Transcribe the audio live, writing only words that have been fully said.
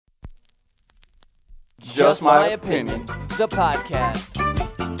Just My Opinion, the podcast.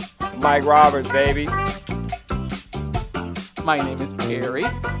 Mike Roberts, baby. My name is Ari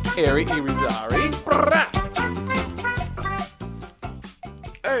Irizarry.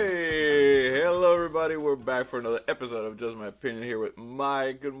 Hey, hello everybody. We're back for another episode of Just My Opinion here with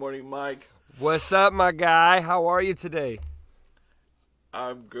Mike. Good morning, Mike. What's up, my guy? How are you today?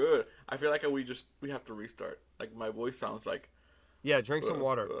 I'm good. I feel like we have to restart. Like my voice sounds like. Yeah, drink some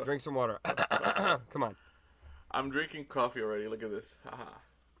water. Drink some water. Come on. I'm drinking coffee already. Look at this.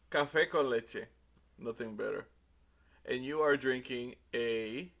 Café con leche. Nothing better. And you are drinking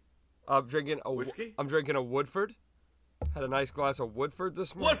a... I'm drinking a whiskey? I'm drinking a Woodford. Had a nice glass of Woodford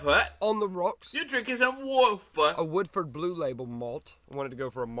this morning. Woodford? On the rocks. You're drinking some Woodford? A Woodford Blue Label malt. I wanted to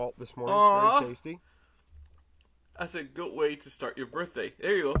go for a malt this morning. Aww. It's very tasty. That's a good way to start your birthday.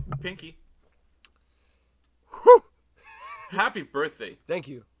 There you go. Pinky. Whew. Happy birthday. Thank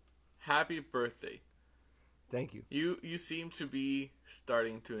you. Happy birthday. Thank you. You seem to be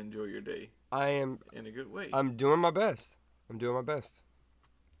starting to enjoy your day. I am. In a good way. I'm doing my best.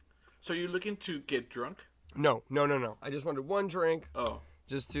 So you're looking to get drunk? No. I just wanted one drink. Oh.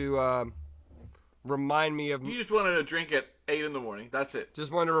 Just to remind me of... You just wanted a drink at 8 in the morning. That's it.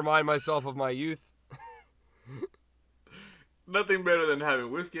 Just wanted to remind myself of my youth. Nothing better than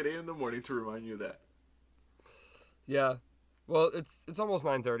having whiskey at 8 in the morning to remind you of that. Yeah. Well, it's almost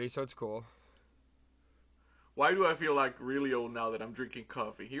 9:30, so it's cool. Why do I feel like really old now that I'm drinking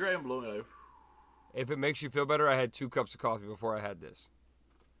coffee? Here I am blowing it. If it makes you feel better, I had 2 cups of coffee before I had this.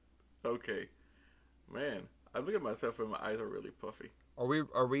 Okay. Man, I look at myself and my eyes are really puffy. Are we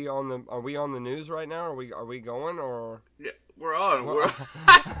on the news right now? Are we going or? Yeah, we're on. All right,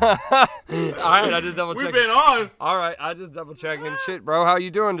 I just double checking. We've been on. All right, I just double checking. Shit, bro, how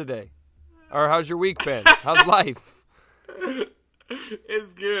you doing today? Or how's your week been? How's life?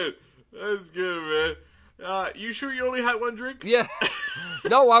 It's good. It's good, man. You sure you only had one drink? Yeah.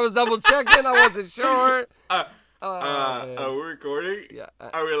 No, I was double checking. I wasn't sure. Are we recording? Yeah.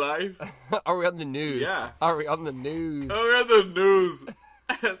 Are we live? Are we on the news? Yeah. Are we on the news? Are we on the news?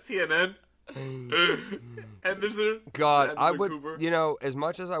 CNN? Anderson? God, Anderson I would, Cooper? as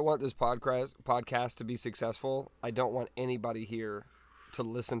much as I want this podcast to be successful, I don't want anybody here to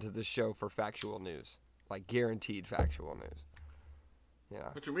listen to this show for factual news. Like, guaranteed factual news.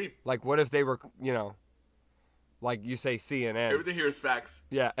 What you mean? Like, what if they were, like you say CNN. Everything here is facts.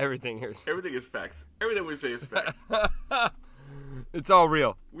 Yeah, everything here is facts. Everything is facts. Everything we say is facts. It's all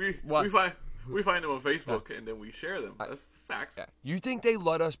real. We find them on Facebook and then we share them. That's facts. Yeah. You think they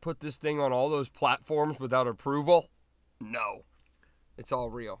let us put this thing on all those platforms without approval? No. It's all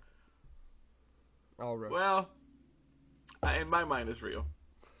real. All real. Well, in my mind, it's real.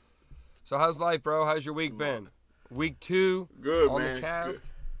 So how's life, bro? How's your week been? Week 2 Good, on man. the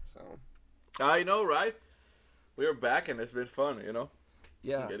cast. Good. So I know, right? We're back and it's been fun,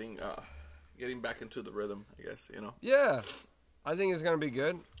 Yeah. Getting back into the rhythm, I guess, Yeah. I think it's gonna be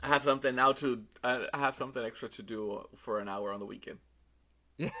good. I have something extra to do for an hour on the weekend.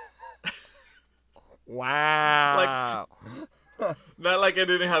 Yeah. Wow. Not like I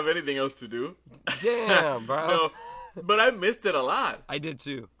didn't have anything else to do. Damn, bro. No, but I missed it a lot. I did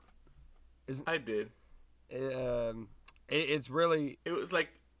too. I did. It's really. It was like.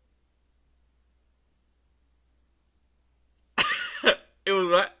 It was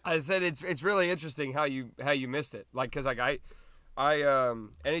what? I said it's really interesting how you missed it. Like, cause like I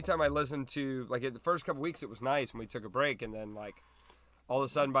anytime I listen to, like, in the first couple weeks it was nice when we took a break, and then like all of a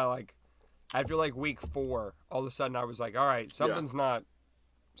sudden after like week 4, all of a sudden I was like, all right, something's not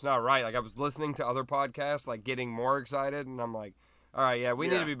right. Like, I was listening to other podcasts, like getting more excited, and I'm like, all right, yeah, we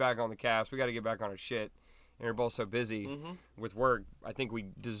need to be back on the cast. We got to get back on our shit. And we're both so busy with work. I think we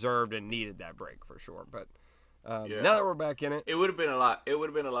deserved and needed that break for sure. But now that we're back in it, it would have been a lot. It would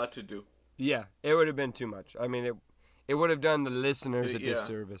have been a lot to do. Yeah, it would have been too much. I mean, it would have done the listeners a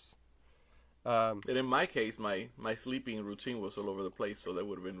disservice. And in my case, my sleeping routine was all over the place, so that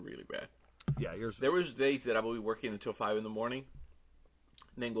would have been really bad. Yeah, yours. There was days that I would be working until 5 in the morning,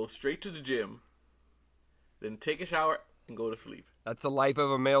 and then go straight to the gym, then take a shower and go to sleep. That's the life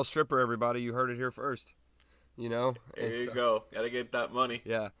of a male stripper, everybody. You heard it here first. There you go. Gotta get that money.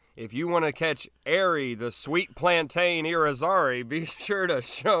 Yeah. If you want to catch Ari, the sweet plantain Irizarry, be sure to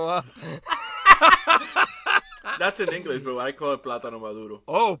show up. That's in English, but I call it plátano maduro.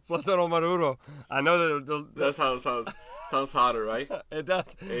 Oh, plátano maduro. I know that. That's how it sounds hotter, right? It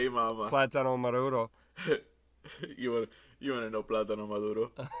does. Hey, mama. Plátano maduro. You wanna know plátano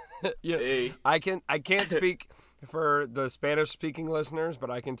maduro? Yeah. Hey. I can't speak for the Spanish-speaking listeners, but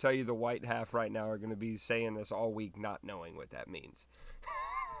I can tell you the white half right now are going to be saying this all week, not knowing what that means.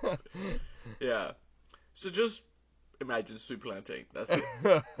 Yeah. So just imagine sweet plantain. That's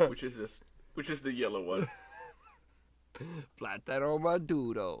it. Which is the yellow one. Plátano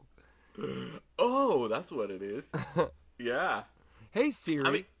maduro. Oh, that's what it is. Yeah. Hey Siri.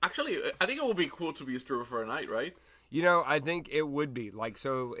 I mean, actually, I think it would be cool to be a stripper for a night, right? You know, I think it would be. Like,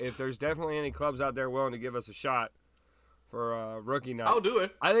 so if there's definitely any clubs out there willing to give us a shot for a rookie night, I'll do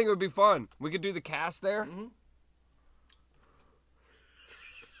it. I think it would be fun. We could do the cast there. Mm-hmm.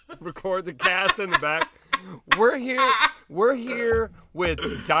 Record the cast in the back. We're here with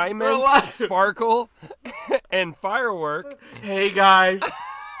Diamond, Relax. Sparkle, and Firework. Hey guys,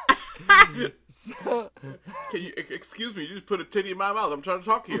 So, can you excuse me? You just put a titty in my mouth. I'm trying to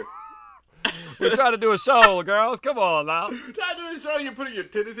talk here. we're trying to do a show, girls. Come on now. Trying to do a show. You're putting your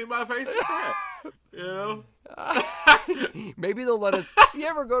titties in my face. Yeah. You know. Maybe they'll let us. You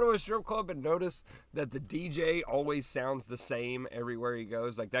ever go to a strip club and notice that the DJ always sounds the same everywhere he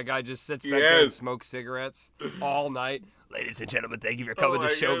goes? Like that guy just sits back there and Yes. smokes cigarettes all night. Ladies and gentlemen, thank you for coming my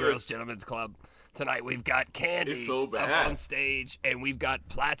to goodness. Showgirls Gentlemen's Club. Tonight we've got Candy It's so up bad. on stage, and we've got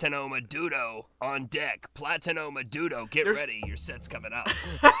Platano Maduro on deck. Platano Maduro, get There's- ready. Your set's coming out.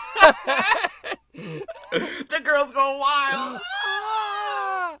 The girls go wild.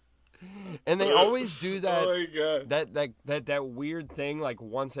 And they always do that. Oh my god. That weird thing like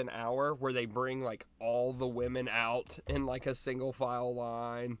once an hour where they bring like all the women out in like a single file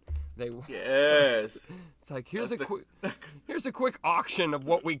line. They Yes. It's like here's That's a quick auction of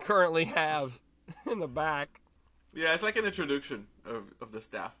what we currently have in the back. Yeah, it's like an introduction of the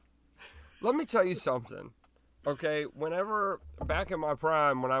staff. Let me tell you something. Okay, whenever back in my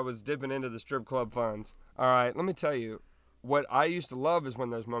prime when I was dipping into the strip club funds, all right, let me tell you, what I used to love is when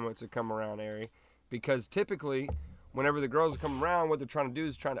those moments would come around, Ari, because typically, whenever the girls come around, what they're trying to do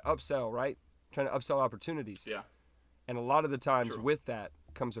is trying to upsell, right? Trying to upsell opportunities. Yeah. And a lot of the times True. with that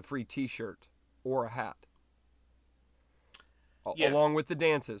comes a free T-shirt or a hat. Yes. Along with the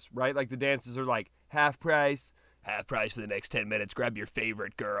dances, right? Like the dances are like half price for the next 10 minutes. Grab your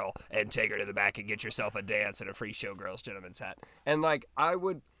favorite girl and take her to the back and get yourself a dance and a free Showgirls Gentlemen's hat. And like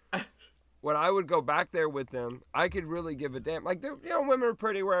when I would go back there with them, I could really give a damn. Like, women are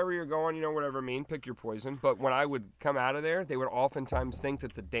pretty wherever you're going, whatever I mean, pick your poison. But when I would come out of there, they would oftentimes think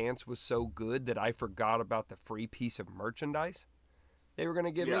that the dance was so good that I forgot about the free piece of merchandise they were going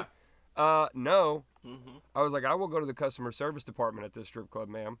to give me. No. Mm-hmm. I was like, I will go to the customer service department at this strip club,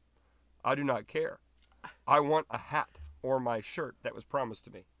 ma'am. I do not care. I want a hat or my shirt that was promised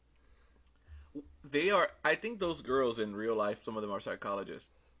to me. They are. I think those girls in real life, some of them are psychologists.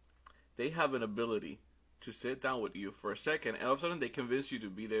 They have an ability to sit down with you for a second, and all of a sudden they convince you to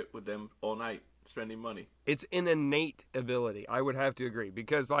be there with them all night, spending money. It's an innate ability. I would have to agree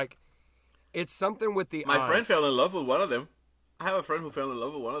because, like, it's something with the My eyes. friend fell in love with one of them. I have a friend who fell in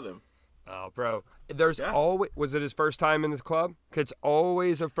love with one of them. Oh, bro. There's Yeah. always. Was it his first time in this club? 'Cause it's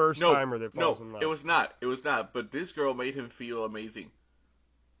always a first timer that falls in love. it was not. It was not. But this girl made him feel amazing.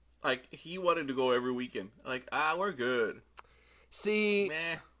 Like, he wanted to go every weekend. Like, we're good. See,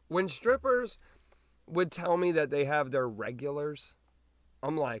 Meh. when strippers would tell me that they have their regulars,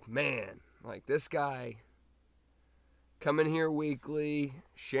 I'm like, man, like this guy coming here weekly,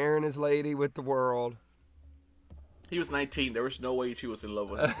 sharing his lady with the world. He was 19. There was no way she was in love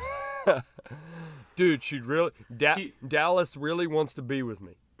with him. Dude, she really Dallas really wants to be with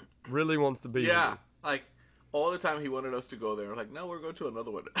me. Really wants to be with Yeah. me. Like, all the time he wanted us to go there. We're like, no, we're going to another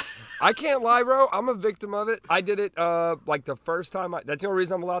one. I can't lie, bro. I'm a victim of it. I did it like the first time. That's the only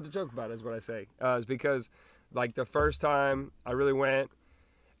reason I'm allowed to joke about it, is what I say. Is because like the first time I really went,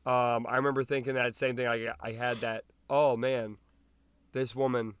 I remember thinking that same thing. I had that. Oh man, this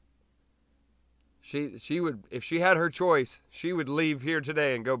woman. She would, if she had her choice, she would leave here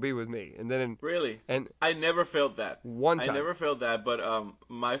today and go be with me. And then Really? and I never felt that. one time. I never felt that, but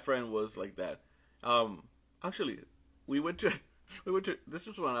my friend was like that. Actually, we went to this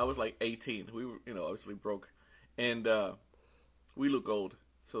was when I was like 18. We were, obviously broke, and we look old,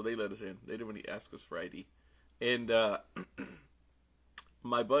 so they let us in. They didn't really ask us for ID. And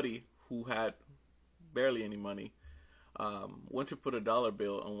my buddy, who had barely any money, went to put a dollar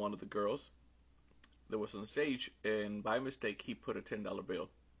bill on one of the girls that was on stage, and by mistake he put a $10 bill.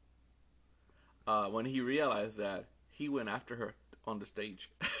 When he realized that, he went after her on the stage.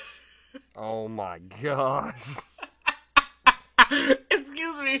 Oh my gosh.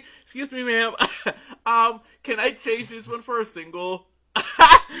 Excuse me, ma'am. Can I change this one for a single?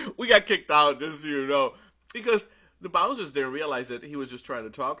 We got kicked out, just so you know, because the bouncers didn't realize that he was just trying to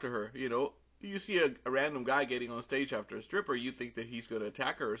talk to her. You see a random guy getting on stage after a stripper, you think that he's going to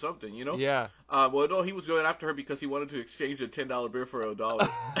attack her or something, Yeah. Well, no, he was going after her because he wanted to exchange a $10 bill for $1.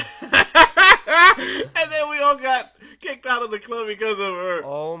 And then we all got kicked out of the club because of her.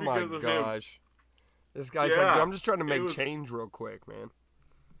 Oh my because of him. gosh. This guy's Yeah, like, I'm just trying to it make was- change real quick, man.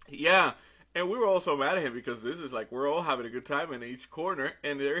 Yeah, and we were all so mad at him because this is like we're all having a good time in each corner,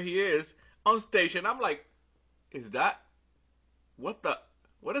 and there he is on stage, and I'm like, is that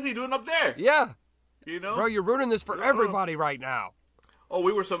what is he doing up there? Yeah. You know? Bro, you're ruining this for No. everybody right now. Oh,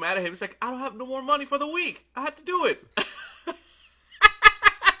 we were so mad at him. It's like, I don't have no more money for the week. I had to do it.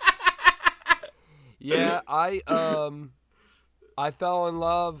 Yeah, I fell in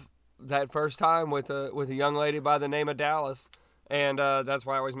love that first time with a young lady by the name of Dallas, and that's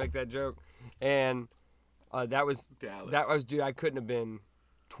why I always make that joke. And that was Dallas. dude. I couldn't have been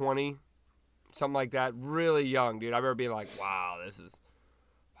 20, something like that. Really young, dude. I remember being like, wow, this is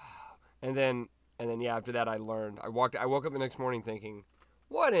wow. And then yeah, after that I learned. I woke up the next morning thinking,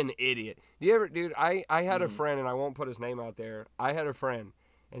 what an idiot. Dude, I had a friend, and I won't put his name out there. I had a friend,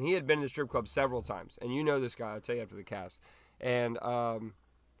 and he had been in the strip club several times. And you know this guy, I'll tell you after the cast. And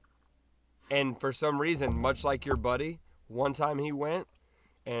for some reason, much like your buddy, one time he went,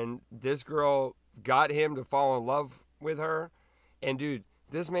 and this girl got him to fall in love with her. And dude,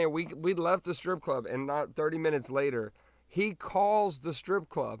 this man, we left the strip club, and not 30 minutes later, he calls the strip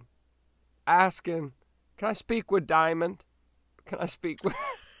club asking, can I speak with Diamond? Can I speak with...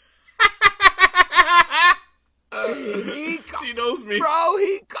 She knows me. Bro,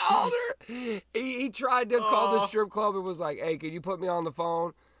 he called her. He tried to call the strip club and was like, hey, can you put me on the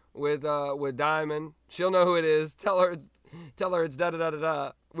phone with Diamond? She'll know who it is. Tell her it's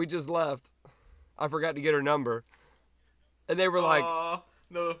da-da-da-da-da. We just left. I forgot to get her number. And they were like,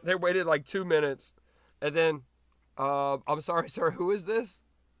 no. they waited like 2 minutes. And then, I'm sorry, sir, who is this?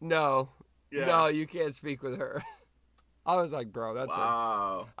 No. Yeah. No, you can't speak with her. I was like, bro, that's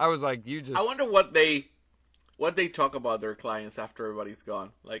Wow. I was like, you just... I wonder what they talk about their clients after everybody's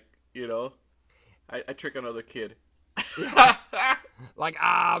gone. Like, you know, I trick another kid. Like,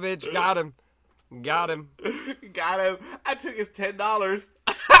 bitch, got him. Got him. Got him. I took his $10.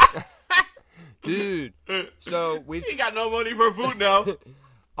 Dude, so we've... He got no money for food now.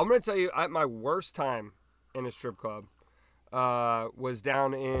 I'm going to tell you, my worst time in a strip club was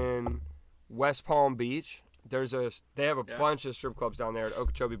down in West Palm Beach. They have a bunch of strip clubs down there at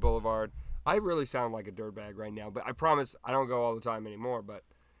Okeechobee Boulevard. I really sound like a dirtbag right now, but I promise I don't go all the time anymore. But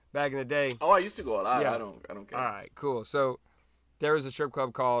back in the day... Oh, I used to go a lot. Yeah. I don't care. All right, cool. So there was a strip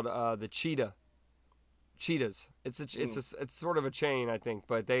club called the Cheetahs. It's sort of a chain, I think.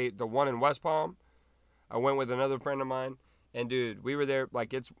 But the one in West Palm, I went with another friend of mine, and dude, we were there.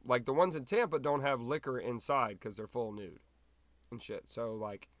 Like it's like the ones in Tampa don't have liquor inside because they're full nude and shit. So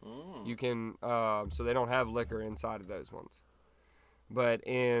like you can, so they don't have liquor inside of those ones. But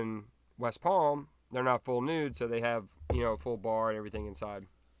in West Palm, they're not full nude, so they have a full bar and everything inside.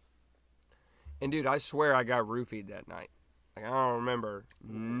 And dude, I swear I got roofied that night. Like, I don't remember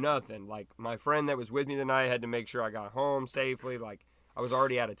nothing. Like, my friend that was with me the night had to make sure I got home safely. Like, I was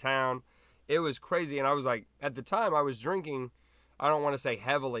already out of town. It was crazy. And I was like, at the time I was drinking, I don't want to say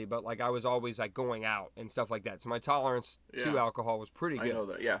heavily, but like I was always like going out and stuff like that. So my tolerance to alcohol was pretty good. I know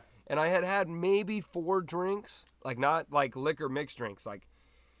that, yeah. And I had maybe 4 drinks, like not like liquor mixed drinks, like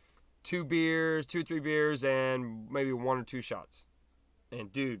 3 beers, and maybe 1 or 2 shots.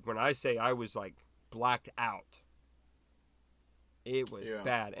 And dude, when I say I was like blacked out, it was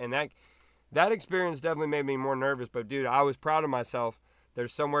bad. And that experience definitely made me more nervous. But dude, I was proud of myself.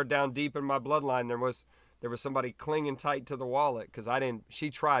 There's somewhere down deep in my bloodline there was somebody clinging tight to the wallet because I didn't. She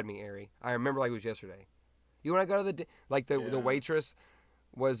tried me, Ari. I remember like it was yesterday. You want to go to the waitress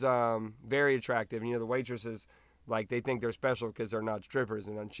was very attractive. And, the waitresses, like, they think they're special because they're not strippers.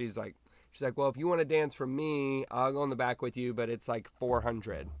 And then she's like, well, if you want to dance for me, I'll go in the back with you, but it's like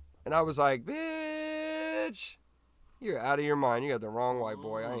 $400. And I was like, bitch, you're out of your mind. You got the wrong white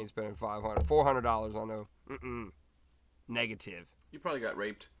boy. I ain't spending $400 on no negative. You probably got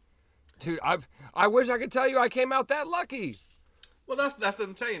raped. Dude, I wish I could tell you I came out that lucky. Well, that's what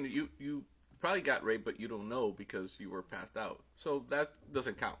I'm saying. You probably got raped, but you don't know because you were passed out. So that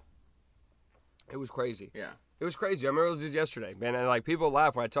doesn't count. It was crazy. Yeah. It was crazy. I remember it was just yesterday, man. And like people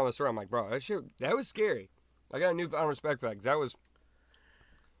laugh when I tell my story. I'm like, bro, that was scary. I got a newfound respect for that because that was.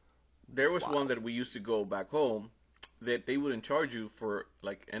 There was one that we used to go back home that they wouldn't charge you for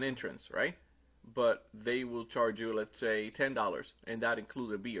like an entrance, right? But they will charge you, let's say, $10, and that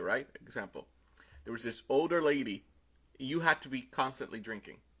includes a beer, right? Example. There was this older lady. You had to be constantly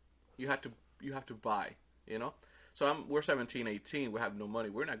drinking. You have to buy, So we're 17, 18. We have no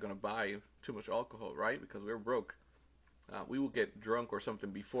money. We're not going to buy too much alcohol, right? Because we're broke. We will get drunk or something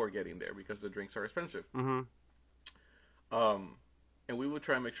before getting there because the drinks are expensive. Mm-hmm. and we would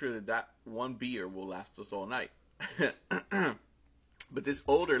try and make sure that one beer will last us all night. But this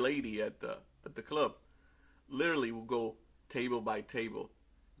older lady at the club literally will go table by table,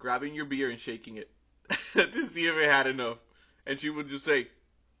 grabbing your beer and shaking it to see if it had enough. And she would just say,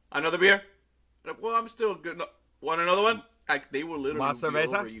 "Another beer?" "Well, I'm still good. No. Want another one?" Like, they will literally Más be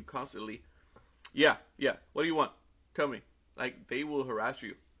cerveza? over you constantly. Yeah. What do you want? Tell me. Like, they will harass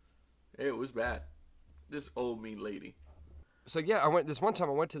you. It was bad. This old mean lady. So yeah, this one time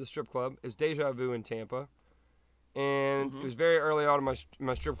I went to the strip club. It was Deja Vu in Tampa, and it was very early on in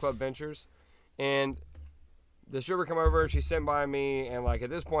my strip club ventures. And the stripper come over, she sat by me, and like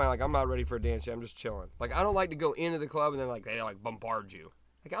at this point, like I'm not ready for a dance yet. I'm just chilling. Like I don't like to go into the club and then like they like bombard you.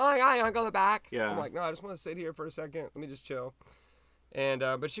 Like, oh yeah, you want to go to the back? Yeah. I'm like, no, I just want to sit here for a second. Let me just chill. And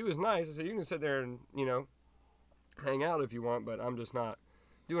but she was nice. I said, you can sit there and hang out if you want, but I'm just not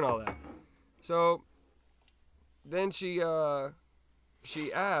doing all that. So then she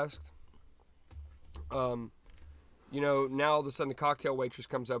asked, now all of a sudden the cocktail waitress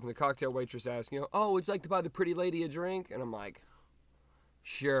comes up, and the cocktail waitress asks, oh, would you like to buy the pretty lady a drink? And I'm like,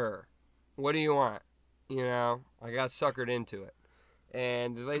 sure. What do you want? I got suckered into it.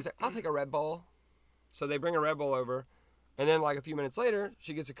 And the lady's like, I'll take a Red Bull. So they bring a Red Bull over, and then like a few minutes later,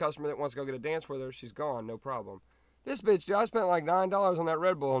 she gets a customer that wants to go get a dance with her. She's gone, no problem. This bitch, dude, I spent like $9 on that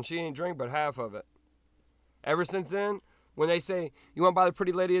Red Bull, and she ain't drink but half of it. Ever since then, when they say, you want to buy the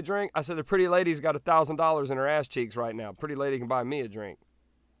pretty lady a drink? I said, the pretty lady's got $1,000 in her ass cheeks right now. Pretty lady can buy me a drink.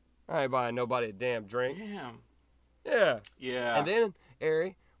 I ain't buying nobody a damn drink. Damn. Yeah. Yeah. And then,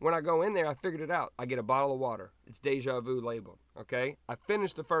 Ari, when I go in there, I figured it out. I get a bottle of water. It's Deja Vu labeled, okay? I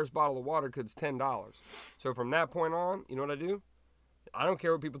finished the first bottle of water because it's $10. So from that point on, you know what I do? I don't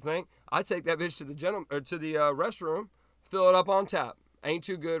care what people think. I take that bitch to the restroom, fill it up on tap. Ain't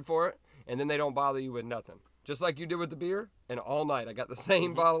too good for it. And then they don't bother you with nothing. Just like you did with the beer, and all night I got the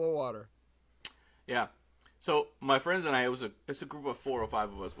same bottle of water. Yeah. So my friends and I, it's a group of 4 or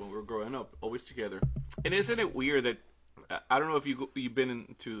 5 of us when we were growing up, always together. And isn't it weird that I don't know if you've been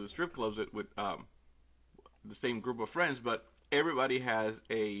into strip clubs with the same group of friends, but everybody has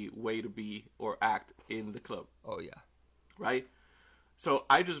a way to be or act in the club. Oh yeah. Right. So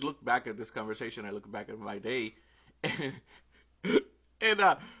I just look back at this conversation. I look back at my day, and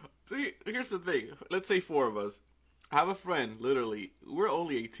see, here's the thing. Let's say 4 of us. I have a friend, literally, we're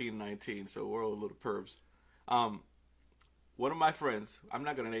only 18, 19, so we're all little pervs. One of my friends, I'm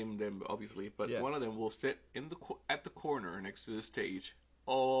not going to name them, obviously, but one of them will sit at the corner next to the stage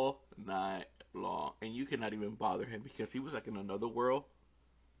all night long, and you cannot even bother him because he was like in another world,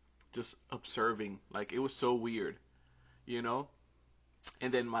 just observing. Like, it was so weird,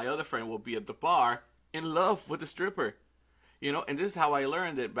 And then my other friend will be at the bar in love with the stripper. And this is how I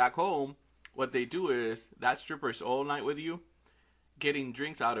learned that back home, what they do is that stripper is all night with you, getting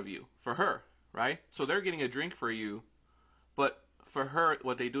drinks out of you for her, right? So they're getting a drink for you, but for her,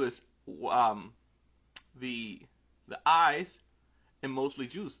 what they do is the eyes and mostly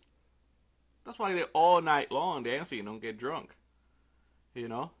juice. That's why they're all night long dancing and don't get drunk.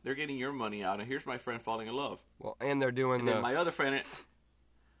 They're getting your money out, and here's my friend falling in love. Well, and they're doing then my other friend.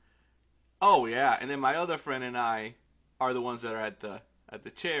 Oh yeah, and then my other friend and I are the ones that are at the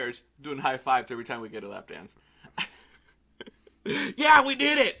chairs doing high fives every time we get a lap dance. Yeah, we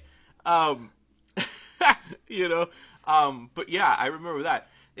did it. But yeah, I remember that.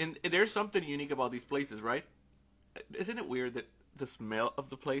 And there's something unique about these places, right? Isn't it weird that the smell of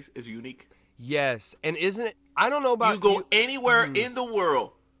the place is unique? Yes, and isn't it? I don't know about you. Go anywhere in the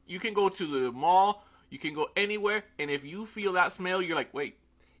world. You can go to the mall. You can go anywhere, and if you feel that smell, you're like, wait.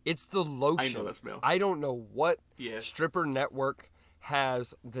 It's the lotion. I know that smell. I don't know what Yes. stripper network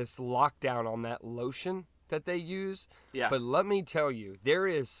has this lockdown on that lotion that they use. Yeah. But let me tell you, there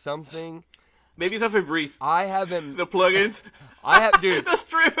is something. Maybe it's a Febreze. I haven't. The plugins. Dude. the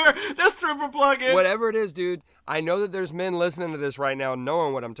stripper plug-in. Whatever it is, dude. I know that there's men listening to this right now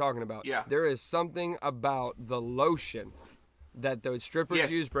knowing what I'm talking about. Yeah. There is something about the lotion that those strippers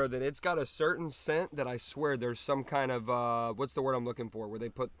use, bro, that it's got a certain scent that I swear there's some kind of, what's the word I'm looking for, where they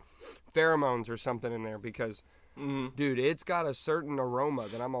put pheromones or something in there because, dude, it's got a certain aroma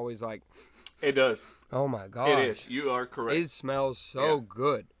that I'm always like. It does. Oh, my God. It is. You are correct. It smells so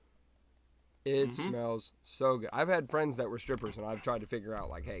good. It smells so good. I've had friends that were strippers, and I've tried to figure out,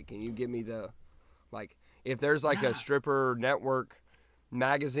 like, hey, can you give me like, if there's, like, a stripper network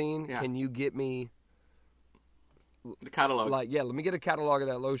magazine, can you get me the catalog? Like, yeah, let me get a catalog of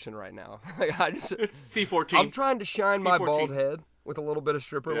that lotion right now. It's C14. I'm trying to shine my C14. bald head with a little bit of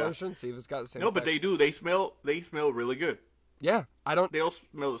stripper lotion, see if it's got the same No, but effect. they do. They smell really good. Yeah, I don't. They all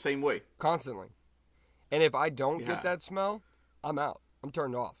smell the same way. Constantly. And if I don't get that smell, I'm out. I'm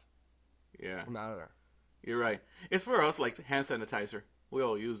turned off. Yeah, I'm out of there. you're right. It's for us like hand sanitizer. We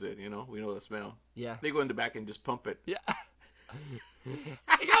all use it, you know. We know the smell. Yeah. They go in the back and just pump it. Yeah.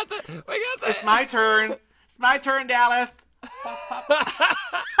 We got the. It's my turn. It's my turn, Dallas. Pop, pop.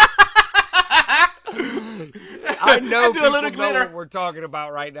 I know do a people little know glitter. what we're talking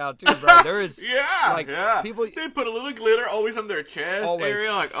about right now too, bro. There is Yeah, like yeah. people. They put a little glitter always on their chest Always.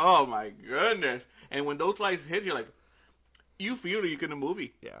 area. Like, oh my goodness. And when those lights hit, you're like, you feel like in a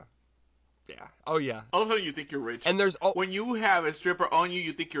movie. Yeah. Yeah. Oh yeah. All of a sudden, you think you're rich. And there's when you have a stripper on you,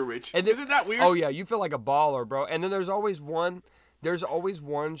 you think you're rich. And Isn't that weird? Oh yeah, you feel like a baller, bro. And then there's always one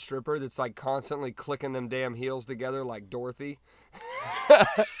stripper that's like constantly clicking them damn heels together like Dorothy.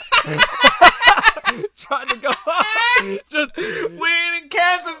 Trying to go just We ain't in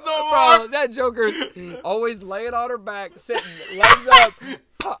Kansas no bro, more. that joker's always laying on her back, sitting legs up,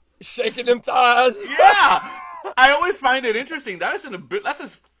 pop, shaking them thighs. Yeah. I always find it interesting. That's a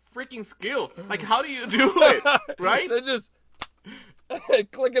freaking skill. Like, how do you do it? Right? They're just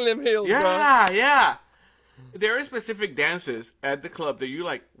clicking them heels, bro. Yeah, yeah. There are specific dances at the club that you're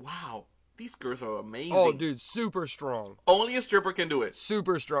like, wow, these girls are amazing. Oh, dude, super strong. Only a stripper can do it.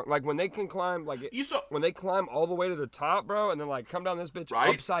 Super strong. Like when they can climb, like You saw when they climb all the way to the top, bro, and then like come down this bitch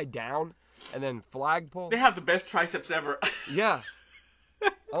Right? upside down, and then flagpole. they have the best triceps ever. Yeah.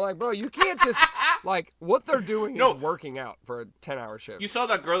 I'm like, bro, you can't just like what they're doing No. is working out for a 10-hour shift. You saw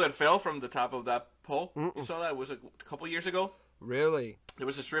that girl that fell from the top of that pole? You saw that? It was a couple years ago. Really? There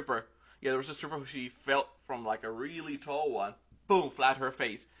was a stripper. Yeah, there was a stripper who she fell from like a really tall one. Boom, flat her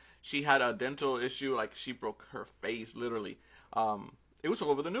face. She had a dental issue, like she broke her face literally. It was all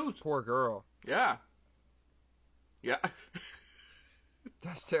over the news. Poor girl. Yeah. Yeah.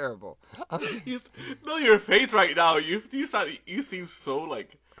 That's terrible. You know your face right now. You seem so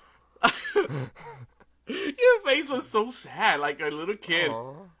like. Your face was so sad, like a little kid.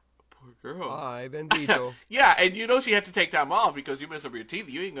 Aw. Poor girl. Ay, bendito. Yeah, and you know she had to take time off because you mess up your teeth.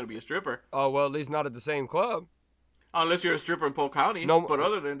 You ain't gonna be a stripper Oh, well, at least not at the same club. unless you're a stripper in Polk County. No- But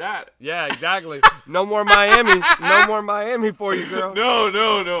other than that, Yeah, exactly. No more Miami. No more Miami for you, girl.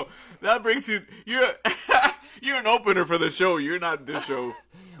 no. That brings you. You're you're an opener for the show. You're not this show.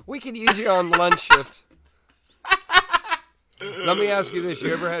 We could use you on lunch shift. Let me ask you this.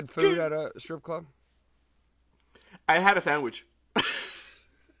 You ever had food at a strip club? I had a sandwich.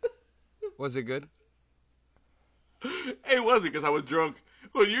 Was it good? It was because I was drunk.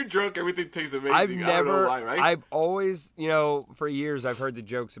 When you're drunk, everything tastes amazing. I don't know why, right? I've always, for years I've heard the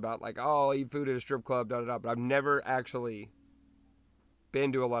jokes about like, oh, I'll eat food at a strip club, da da da. But I've never actually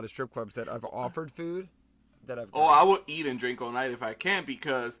been to a lot of strip clubs that I've offered food that I've. Oh, I will eat and drink all night if I can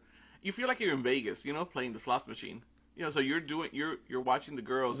because you feel like you're in Vegas, playing the slot machine. So you're watching the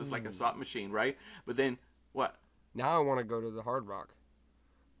girls. It's like a slot machine, right? But then what? Now I want to go to the Hard Rock.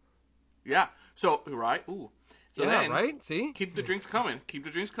 Yeah. So right. Ooh. So Yeah, then, right? See? Keep the drinks coming. Keep the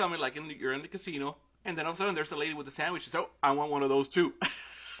drinks coming. Like you're in the casino, and then all of a sudden there's a lady with a sandwich. So I want one of those too.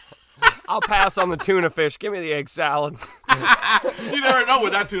 I'll pass on the tuna fish. Give me the egg salad. You never know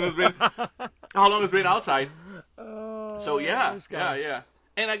where that tuna's been. How long it's been outside. So yeah, this guy. yeah.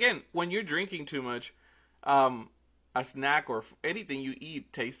 And again, when you're drinking too much, a snack or anything you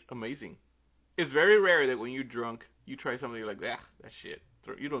eat tastes amazing. It's very rare that when you're drunk, you try something you're like, that shit.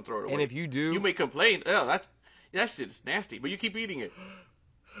 You don't throw it away. And if you do, you may complain, that shit is nasty, but you keep eating it.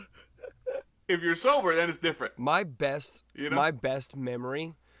 If you're sober, then it's different. my best You know? my best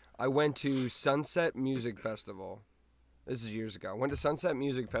memory, I went to Sunset Music Festival. This is years ago. I went to Sunset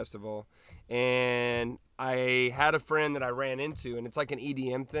Music Festival, and I had a friend that I ran into, and it's like an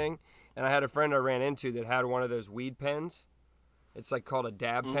EDM thing. And I had a friend I ran into that had one of those weed pens. It's like called a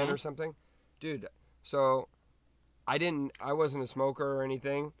dab pen or something. Dude, so I wasn't a smoker or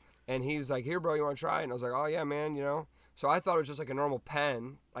anything. And he was like, here, bro, you want to try it? And I was like, oh, yeah, man, So I thought it was just like a normal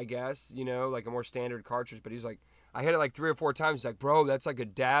pen, I guess, like a more standard cartridge. But he's like, I hit it like 3 or 4 times. He's like, bro, that's like a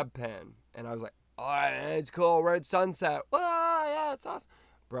dab pen. And I was like, oh, it's cool. We're at Sunset. Oh, yeah, it's awesome.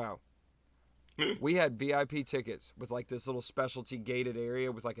 Bro, we had VIP tickets with like this little specialty gated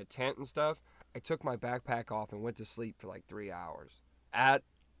area with like a tent and stuff. I took my backpack off and went to sleep for like 3 hours at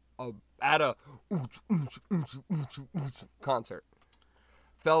a concert.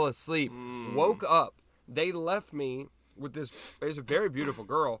 Fell asleep, woke up. They left me with this. It was a very beautiful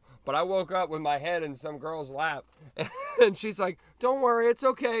girl, but I woke up with my head in some girl's lap, and she's like, "Don't worry, it's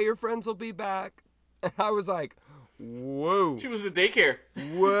okay. Your friends will be back." And I was like, "Whoa, She was at daycare.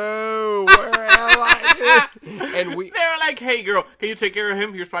 whoa, where am I?" And They were like, hey, girl, can you take care of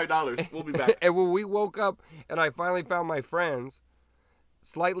him? Here's $5. We'll be back. And when we woke up and I finally found my friends,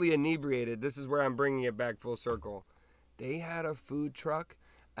 slightly inebriated, this is where I'm bringing it back full circle. They had a food truck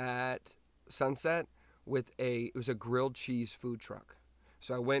at Sunset it was a grilled cheese food truck.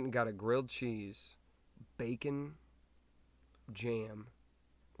 So I went and got a grilled cheese, bacon, jam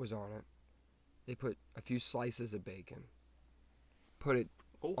was on it. They put a few slices of bacon, put it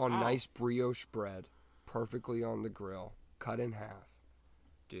on nice brioche bread, perfectly on the grill, cut in half.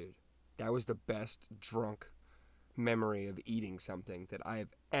 Dude, that was the best drunk memory of eating something that I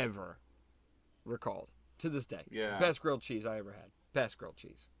have ever recalled to this day. Yeah. Best grilled cheese I ever had. Best grilled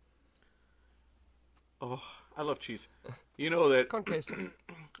cheese. Oh, I love cheese. You know that Con queso.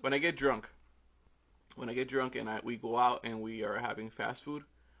 when I get drunk and we go out and we are having fast food,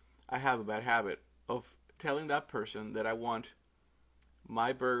 I have a bad habit of telling that person that I want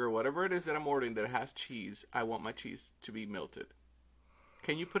my burger, whatever it is that I'm ordering that has cheese, I want my cheese to be melted.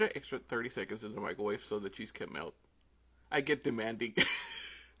 Can you put an extra 30 seconds in the microwave so the cheese can melt? I get demanding.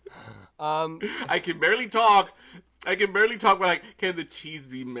 I can barely talk. But like, can the cheese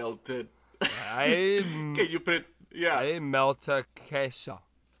be melted? Can you put it? Yeah. I melt a queso.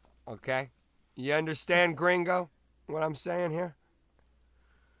 Okay? You understand, gringo, what I'm saying here?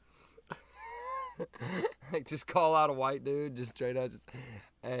 Like, just call out a white dude, just straight out,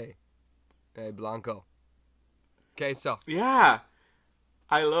 hey, Blanco. Queso. Yeah.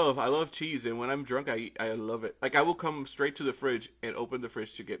 I love cheese, and when I'm drunk, I love it. Like, I will come straight to the fridge and open the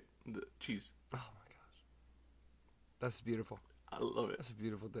fridge to get the cheese. Oh, my gosh. That's beautiful. I love it. That's a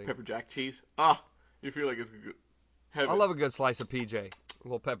beautiful thing. Pepper jack cheese. Ah, you feel like it's good. Heaven. I love a good slice of PJ. A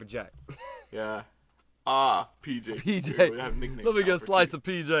little pepper jack. Yeah. PJ. PJ. We have nicknames Let me now get a for slice cheese. of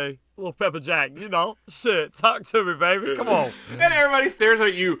PJ. A little pepper jack. You know, shit. Talk to me, baby. Come on. And everybody stares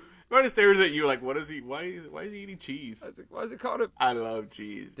at you. Everybody stares at you like, what is he? Why is he eating cheese? Why is it called a... I love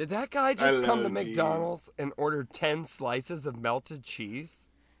cheese. Did that guy just come to love cheese. McDonald's and order 10 slices of melted cheese?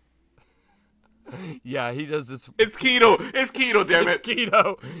 Yeah, he does this. It's keto. Damn It's it.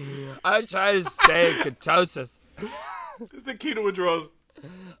 keto. I try to stay in ketosis. It's the keto withdrawals.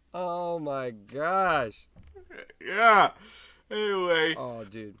 Oh my gosh. Yeah. Anyway, Oh,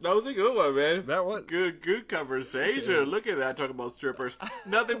 dude. that was a good one, man. That was... Good conversation. Shit. Look at that, talking about strippers.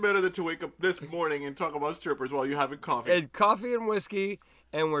 Nothing better than to wake up this morning and talk about strippers while you're having coffee. And coffee and whiskey,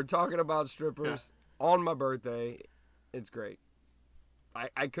 and we're talking about strippers on my birthday. It's great.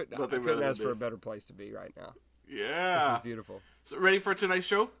 I couldn't ask for a better place to be right now. This Yeah. is beautiful. So ready for tonight's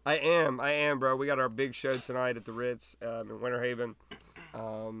show? I am, bro. We got our big show tonight at the Ritz in Winter Haven.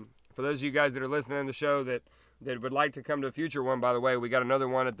 For those of you guys that are listening to the show that would like to come to a future one, by the way, we got another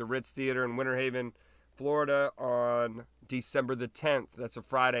one at the Ritz Theater in Winter Haven, Florida on December the 10th. That's a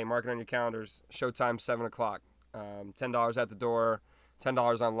Friday. Mark it on your calendars. Showtime, 7 o'clock. $10 at the door,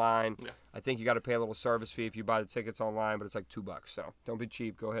 $10 online. Yeah. I think you got to pay a little service fee if you buy the tickets online, but it's like $2. So don't be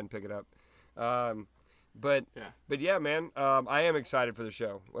cheap. Go ahead and pick it up. But yeah, man, I am excited for the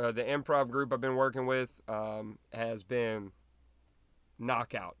show. The improv group I've been working with has been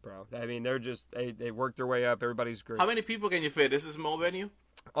knockout, bro. I mean, they're just they worked their way up. Everybody's great. How many people can you fit? This is a small venue?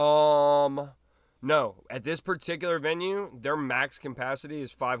 No. At this particular venue, their max capacity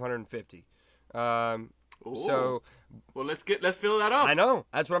is 550. So, well, let's fill that up. I know.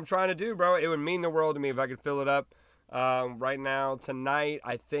 That's what I'm trying to do, bro. It would mean the world to me if I could fill it up. Right now, tonight,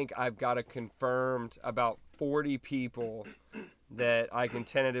 I think I've got a confirmed about 40 people that I can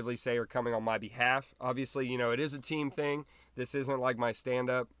tentatively say are coming on my behalf. Obviously, you know, it is a team thing. This isn't like my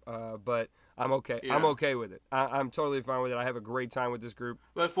stand-up, but I'm okay. Yeah. I'm okay with it. I'm totally fine with it. I have a great time with this group.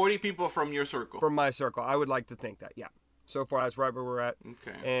 But 40 people from your circle. From my circle. I would like to think that, yeah. So far, that's right where we're at.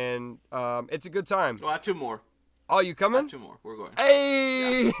 Okay. And it's a good time. Well, I have 2 more. Oh, you coming? 2 more. We're going.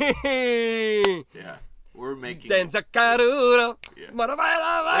 Hey! Yeah. We're making Danza Caruro. Yeah.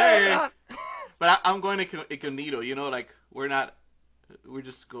 Hey. But I'm going to incognito, you know, like we're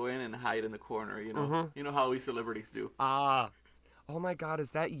just go in and hide in the corner, you know. Mm-hmm. You know how we celebrities do. Oh my God,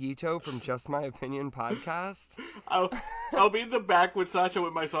 is that Yito from Just My Opinion podcast? I'll be in the back with Sasha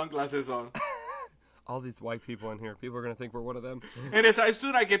with my sunglasses on. All these white people in here. People are going to think we're one of them. And as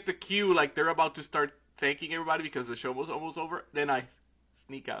soon as I get the cue, like they're about to start thanking everybody because the show was almost over, then I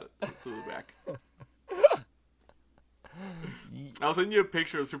sneak out to the back. I'll send you a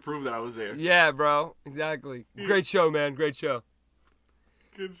picture to prove that I was there. Yeah, bro. Exactly. Great show, man. Great show.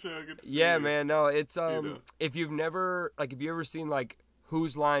 Good show. Good to see Yeah, you. man. No, it's know. if you've ever seen like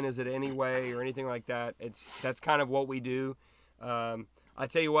Whose Line Is It Anyway or anything like that, that's kind of what we do. I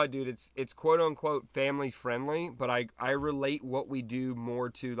tell you what, dude, it's quote unquote family friendly, but I relate what we do more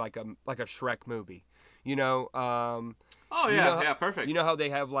to like a Shrek movie. You know, Oh yeah, yeah, perfect. You know how they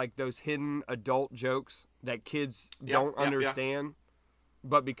have like those hidden adult jokes that kids don't understand,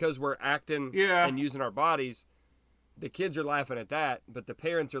 but because we're acting Yeah. and using our bodies, the kids are laughing at that, but the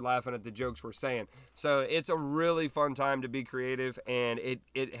parents are laughing at the jokes we're saying. So it's a really fun time to be creative, and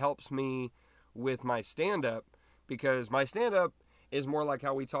it helps me with my stand-up, because my stand-up is more like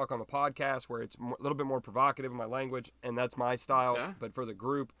how we talk on the podcast, where it's a little bit more provocative in my language, and that's my style. Yeah. But for the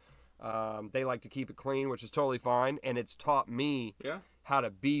group, they like to keep it clean, which is totally fine, and it's taught me how to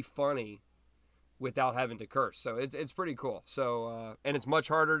be funny without having to curse. So it's pretty cool. So and it's much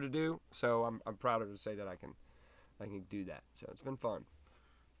harder to do. So I'm prouder to say that I can do that. So it's been fun.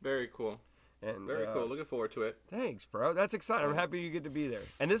 Very cool. And Very cool. Looking forward to it. Thanks, bro. That's exciting. I'm happy you get to be there.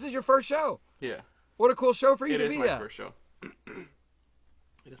 And this is your first show. Yeah. What a cool show for you It to is be my at. first show.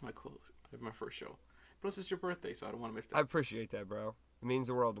 It is my first show. Plus, it's your birthday, so I don't want to miss that. I appreciate that, bro. It means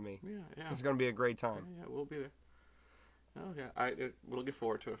the world to me. Yeah, yeah. It's going to be a great time. Yeah, we'll be there. Oh yeah, we're looking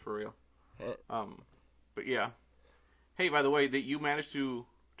forward to it for real. Eh. But yeah. Hey, by the way, did you manage to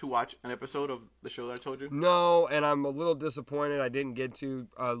watch an episode of the show that I told you? No, and I'm a little disappointed I didn't get to.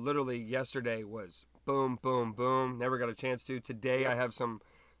 Literally yesterday was boom, boom, boom. Never got a chance to. Today I have some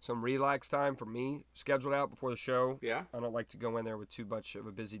relax time for me scheduled out before the show. Yeah. I don't like to go in there with too much of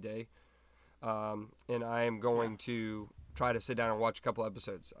a busy day. And I am going to try to sit down and watch a couple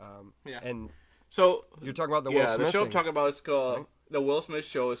episodes. Yeah. And So you're talking about the Will Smith the show thing. I'm talking about is called right? the Will Smith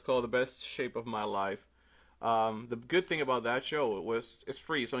Show. Is called The Best Shape of My Life. The good thing about that show it's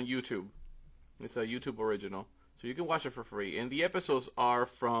free. It's on YouTube. It's a YouTube original, so you can watch it for free. And the episodes are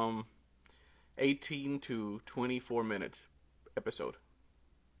from 18 to 24 minutes episode.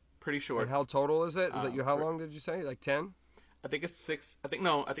 Pretty short. And how total is it? Is it how for- long did you say? Like 10? I think it's 6. I think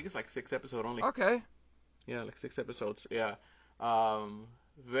it's like 6 episodes only. Okay. Yeah, like 6 episodes. Yeah.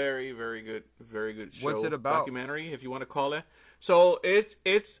 Very, very good. Very good show. What's it about? Documentary, if you want to call it. So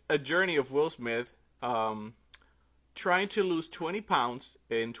it's a journey of Will Smith trying to lose 20 pounds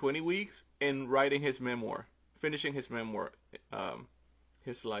in 20 weeks and writing his memoir, finishing his memoir,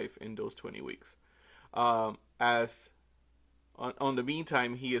 his life in those 20 weeks. As on the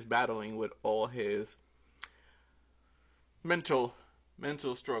meantime, he is battling with all his mental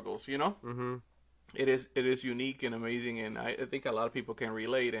struggles, you know? Mm-hmm. It is unique and amazing, and I think a lot of people can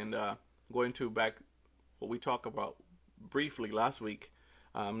relate. And going to back what we talked about briefly last week,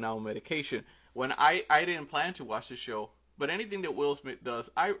 now medication. When I didn't plan to watch the show, but anything that Will Smith does,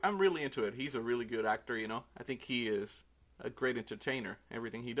 I'm really into it. He's a really good actor, you know. I think he is a great entertainer,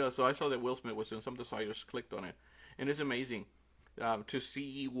 everything he does. So I saw that Will Smith was doing something, so I just clicked on it. And it's amazing to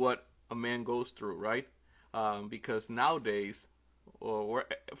see what a man goes through, right? Because nowadays, or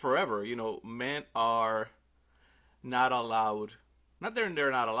forever, you know, men are not allowed. Not that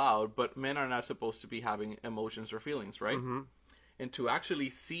they're not allowed, but men are not supposed to be having emotions or feelings, right? Mm-hmm. And to actually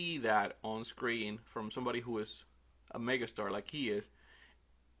see that on screen from somebody who is a megastar like he is,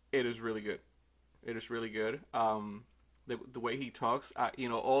 it is really good. It is really good. The way he talks, you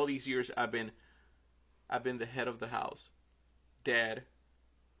know, all these years I've been the head of the house, dad,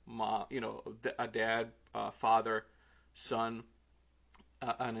 mom, you know, a dad, father, son,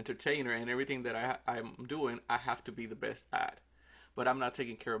 an entertainer, and everything that I'm doing, I have to be the best at. But I'm not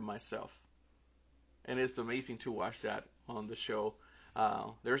taking care of myself. And it's amazing to watch that on the show.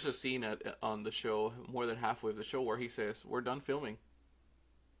 There's a scene on the show, more than halfway of the show, where he says, "We're done filming.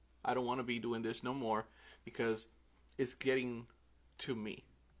 I don't want to be doing this no more because it's getting to me.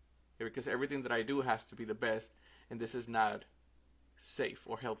 Because everything that I do has to be the best, and this is not safe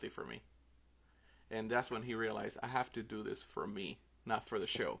or healthy for me." And that's when he realized, I have to do this for me, not for the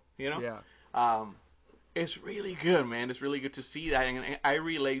show. You know? Yeah. It's really good, man. It's really good to see that, and I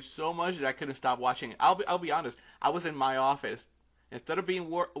relate so much that I couldn't stop watching it. I'll be honest. I was in my office. Instead of being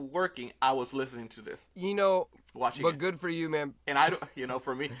working, I was listening to this, You know, watching but it. good for you, man. And I, you know,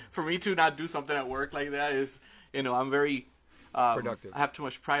 for me to not do something at work like that is, you know, I'm very Productive. I have too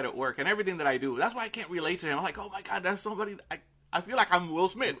much pride at work and everything that I do. That's why I can't relate to him. I'm like, oh my God, that's somebody. I feel like I'm Will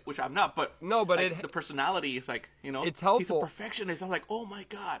Smith, which I'm not. But No, but like, the personality is like, you know, it's He's helpful. a perfectionist. I'm like, oh my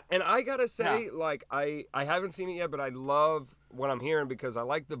God. And I gotta say, like, I haven't seen it yet, but I love what I'm hearing because I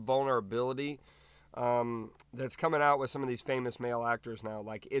like the vulnerability that's coming out with some of these famous male actors now.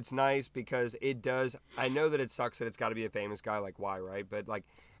 Like, it's nice because it does. I know that it sucks that it's got to be a famous guy. Like, why, right? But like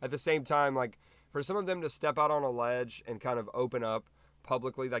at the same time, like for some of them to step out on a ledge and kind of open up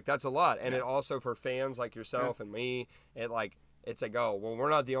publicly, like that's a lot. And it also for fans like yourself and me, it's like, oh, well, we're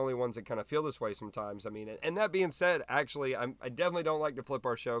not the only ones that kind of feel this way sometimes. I mean, and that being said, actually, I definitely don't like to flip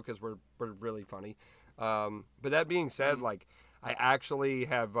our show because we're really funny. But that being said, like, I actually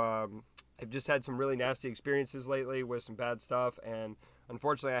have I've just had some really nasty experiences lately with some bad stuff. And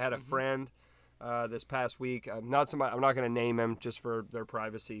unfortunately, I had a friend this past week. Not somebody. I'm not going to name him just for their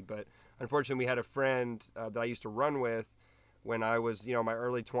privacy, but unfortunately, we had a friend that I used to run with when I was, my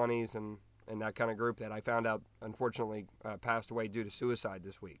early 20s and that kind of group that I found out unfortunately passed away due to suicide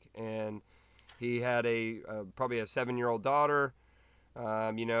this week. And he had probably a 7-year-old daughter.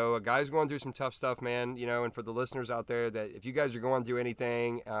 A guy's going through some tough stuff, man, and for the listeners out there, that if you guys are going through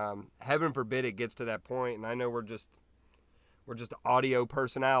anything, heaven forbid it gets to that point. And I know we're just audio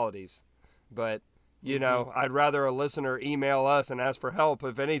personalities, but I'd rather a listener email us and ask for help.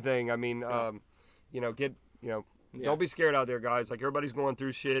 If anything, I mean, don't be scared out there, guys. Like, everybody's going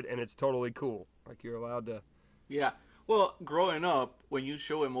through shit and it's totally cool. Like, you're allowed to. Yeah. Well, growing up, when you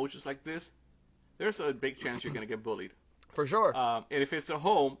show emotions like this, there's a big chance you're going to get bullied. For sure. And if it's a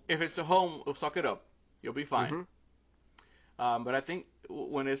home, suck it up. You'll be fine. Mm-hmm. But I think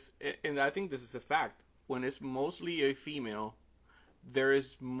and I think this is a fact, when it's mostly a female, there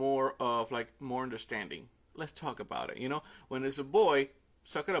is more understanding. Let's talk about it. When it's a boy,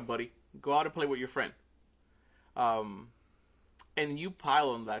 suck it up, buddy. Go out and play with your friend. And you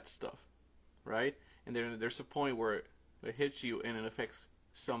pile on that stuff, right? And then there's a point where it hits you and it affects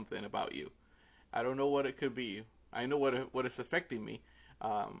something about you. I don't know what it could be. I know what is affecting me.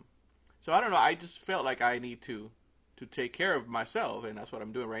 So I don't know. I just felt like I need to take care of myself, and that's what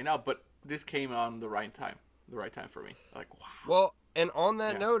I'm doing right now. But this came on the right time for me. Like, wow. Well, and on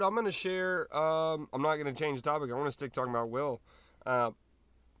that note, I'm going to share. I'm not going to change the topic. I want to stick talking about Will.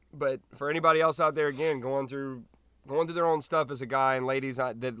 But for anybody else out there, again, going through their own stuff as a guy, and ladies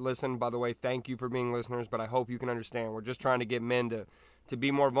that listen, by the way, thank you for being listeners. But I hope you can understand. We're just trying to get men to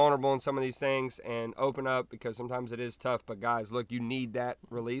be more vulnerable in some of these things and open up, because sometimes it is tough. But guys, look, you need that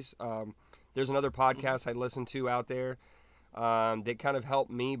release. There's another podcast I listen to out there that kind of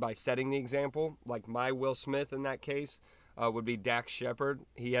helped me by setting the example. Like my Will Smith in that case would be Dax Shepard.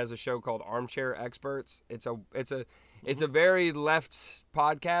 He has a show called Armchair Experts. It's a very left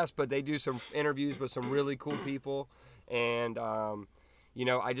podcast, but they do some interviews with some really cool people. And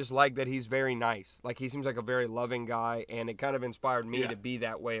I just like that he's very nice. Like, he seems like a very loving guy, and it kind of inspired me to be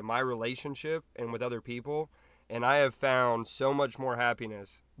that way in my relationship and with other people. And I have found so much more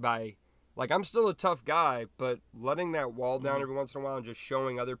happiness by, I'm still a tough guy, but letting that wall down every once in a while and just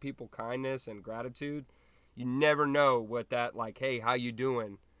showing other people kindness and gratitude. You never know what that, hey, how you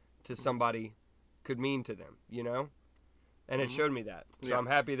doing, to somebody could mean to them, And it showed me that. So I'm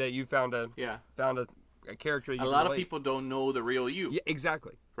happy that you found a character you A lot of people don't know the real you. Yeah,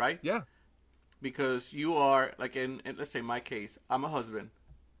 exactly. Right? Yeah. Because you are, in let's say my case, I'm a husband,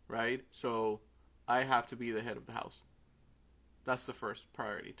 right? So I have to be the head of the house. That's the first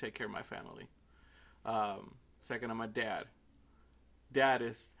priority, take care of my family. Second, I'm a dad. Dad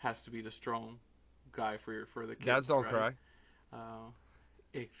has to be the strong guy for the kids. Dads don't right? cry.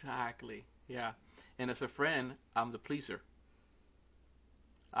 Exactly. Yeah. And as a friend, I'm the pleaser.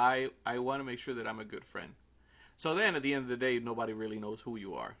 I want to make sure that I'm a good friend. So then at the end of the day, nobody really knows who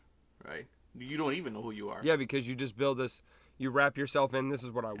you are, right? You don't even know who you are. Yeah, because you just build this, you wrap yourself in, this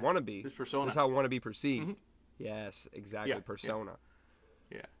is what I want to be. This persona. This is how I want to be perceived. Mm-hmm. Yes, exactly, persona.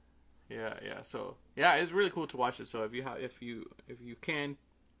 Yeah. So, yeah, it's really cool to watch it. So if you can,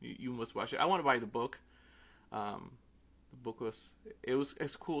 you must watch it. I want to buy the book. The book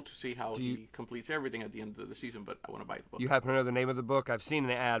it's cool to see how he completes everything at the end of the season, but I want to buy the book. You happen to know the name of the book? I've seen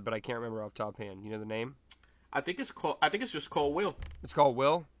an ad, but I can't remember off the top hand. You know the name? I think it's just called Will. It's called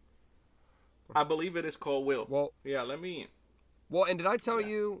Will? I believe it is called Will. Well, yeah, let me. Well, and did I tell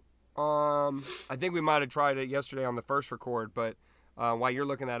you? I think we might have tried it yesterday on the first record, but while you're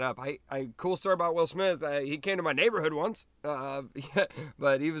looking that up, cool story about Will Smith. He came to my neighborhood once,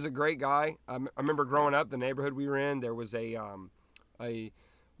 but he was a great guy. I remember growing up, the neighborhood we were in, there was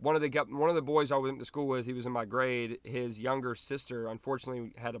one of the boys I went to school with. He was in my grade. His younger sister,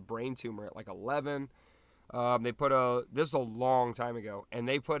 unfortunately, had a brain tumor at 11. This is a long time ago, and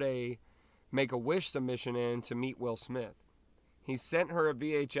they put a Make-A-Wish submission in to meet Will Smith. He sent her a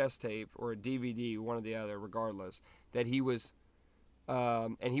VHS tape or a DVD, one or the other, regardless, that he was,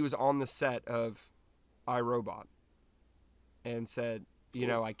 and he was on the set of iRobot, and said,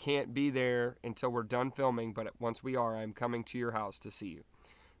 I can't be there until we're done filming, but once we are, I'm coming to your house to see you.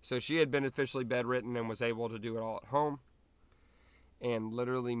 So she had been officially bedridden and was able to do it all at home, and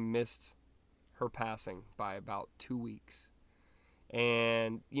literally missed her passing by about 2 weeks.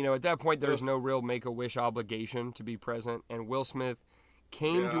 And, at that point, there's no real Make-A-Wish obligation to be present. And Will Smith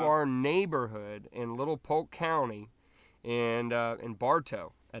came to our neighborhood in Little Polk County and in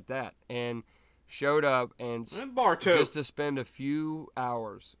Bartow at that, and showed up and just to spend a few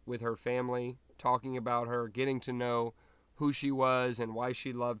hours with her family, talking about her, getting to know who she was and why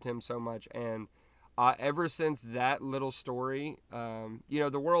she loved him so much. And ever since that little story,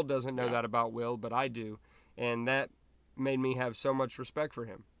 the world doesn't know that about Will, but I do. And that made me have so much respect for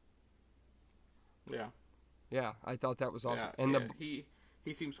him. Yeah. Yeah, I thought that was awesome. Yeah, And he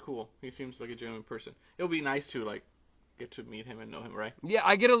seems cool. He seems like a genuine person. It would be nice to like get to meet him and know him, right? yeah,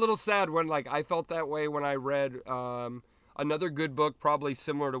 I get a little sad when like I felt that way when I read another good book, probably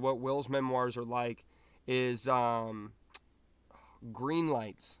similar to what Will's memoirs are like, is Green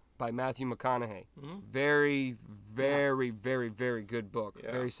Lights by Matthew McConaughey. Mm-hmm. Very, very, very, very good book.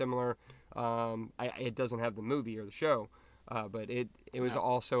 Yeah. Very similar. It doesn't have the movie or the show, but it was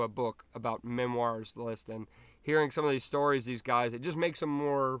also a book about memoirs list. And hearing some of these stories, these guys, it just makes them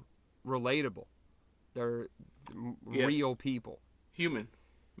more relatable. They're real people. Human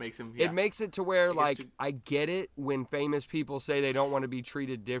makes him. It makes it to where, like, to- I get it when famous people say they don't want to be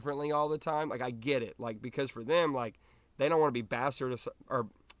treated differently all the time. Like, I get it. Like, because for them, like, they don't want to be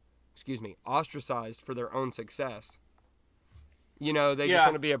ostracized for their own success. You know, they just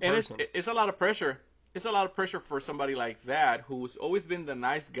want to be a person. And it's a lot of pressure. It's a lot of pressure for somebody like that who's always been the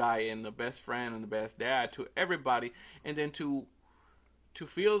nice guy and the best friend and the best dad to everybody, and then to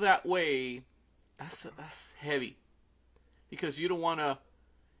feel that way, that's heavy, because you don't want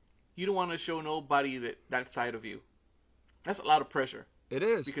to show nobody that side of you. That's a lot of pressure. It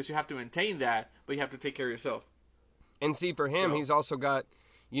is. Because you have to maintain that, but you have to take care of yourself. And see, for him, So- he's also got,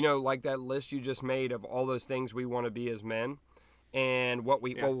 like that list you just made of all those things we want to be as men and what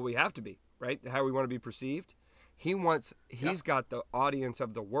we have to be, right? How we want to be perceived. He's got the audience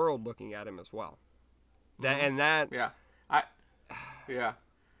of the world looking at him as well. Yeah.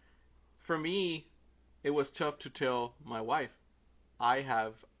 For me, it was tough to tell my wife, I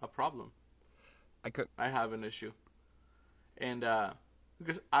have a problem. I have an issue. And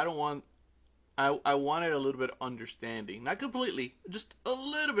because I wanted a little bit of understanding. Not completely, just a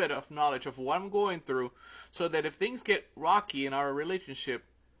little bit of knowledge of what I'm going through, so that if things get rocky in our relationship,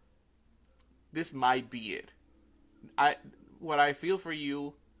 this might be it. What I feel for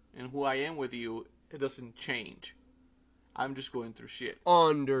you and who I am with you, it doesn't change. I'm just going through shit.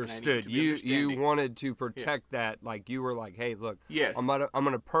 Understood. You wanted to protect that. Like, you were like, hey, look, Yes. I'm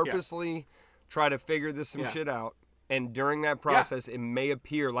gonna purposely try to figure this some shit out. And during that process, it may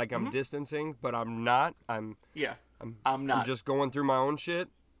appear like I'm distancing, but I'm not. I'm not. I'm just going through my own shit,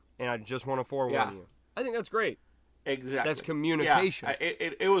 and I just want to forewarn you. I think that's great. Exactly. That's communication. Yeah.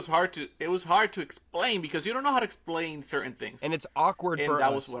 It was hard to explain, because you don't know how to explain certain things. And it's awkward And for that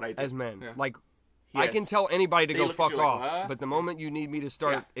us was what I did. as men. Yeah. Like, I can tell anybody to They go look at fuck you like, off, "What?" but the moment you need me to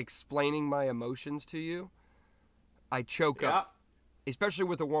start explaining my emotions to you, I choke up. Especially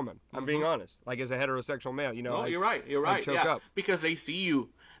with a woman. I'm being honest. Like, as a heterosexual male, No, you're right. You're right. choke Yeah. up. Because they see you.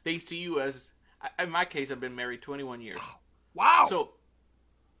 They see you as. In my case, I've been married 21 years. Wow. So.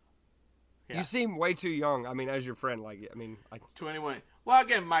 You seem way too young. I mean, as your friend, 21. Well,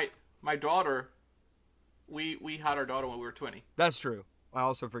 again, my daughter. We had our daughter when we were 20. That's true. I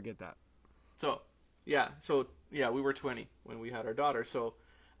also forget that. So, we were 20 when we had our daughter. So,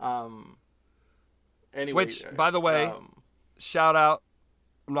 anyway. Which, by the way, shout out.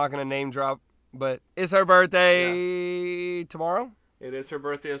 I'm not gonna name drop, but it's her birthday tomorrow. It is her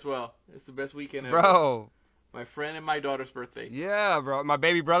birthday as well. It's the best weekend ever. Bro. My friend and my daughter's birthday. Yeah, bro. My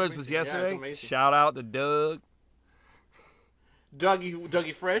baby brother's was Yeah, it's yesterday. amazing. Shout out to Doug.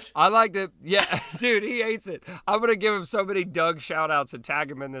 Dougie Fresh. I liked it. Yeah, dude, he hates it. I'm going to give him so many Doug shout-outs and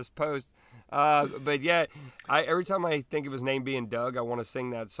tag him in this post. But yeah, every time I think of his name being Doug, I want to sing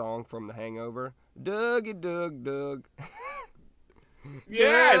that song from The Hangover. Dougie, Doug.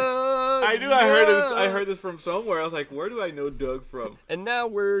 Yes, Doug, I knew. I heard this from somewhere. I was like, where do I know Doug from? And now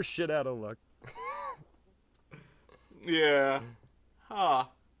we're shit out of luck. Yeah.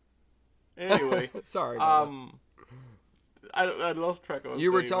 Anyway. Sorry about that. I lost track of what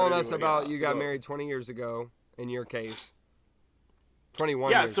You were saying, telling but us anyway, about yeah. you got So- married 20 years ago, in your case.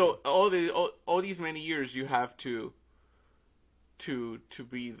 21 Yeah, years so ago. all these many years you have to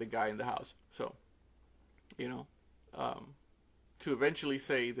be the guy in the house. So, to eventually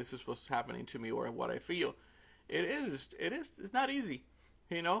say this is what's happening to me or what I feel, it's not easy,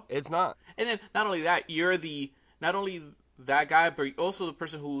 It's not. And then not only that, you're not only that guy, but also the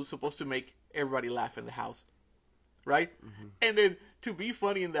person who's supposed to make everybody laugh in the house, right? Mm-hmm. And then to be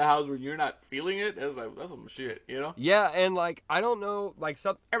funny in the house when you're not feeling it, that's some shit, Yeah, and I don't know,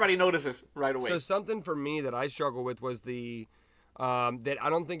 Everybody notices right away. So something for me that I struggle with was the that I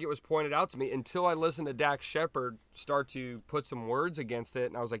don't think it was pointed out to me until I listened to Dax Shepard start to put some words against it,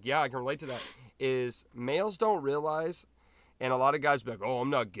 and I was like, yeah, I can relate to that. Is males don't realize And a lot of guys be like, oh,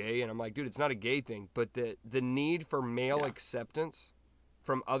 I'm not gay. And I'm like, dude, it's not a gay thing. But the need for male acceptance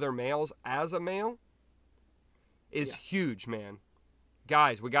from other males as a male is huge, man.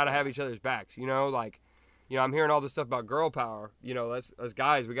 Guys, we got to have each other's backs. You know, like, you know, I'm hearing all this stuff about girl power. You know, as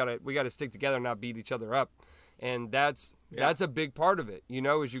guys, we gotta stick together and not beat each other up. And that's a big part of it. You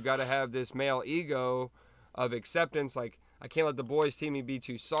know, is you got to have this male ego of acceptance. Like, I can't let the boys team me be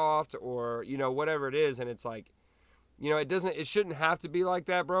too soft, or, you know, whatever it is. And it's like, you know, it shouldn't have to be like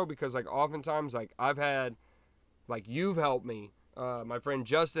that, bro, because, like, oftentimes, like, I've had, like, you've helped me. My friend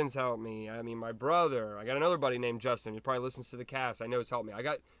Justin's helped me. I mean, my brother. I got another buddy named Justin who probably listens to the cast. I know he's helped me. I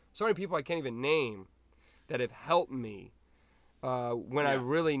got so many people I can't even name that have helped me when I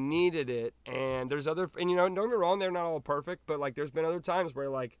really needed it. And there's and, you know, don't get me wrong, they're not all perfect, but, like, there's been other times where,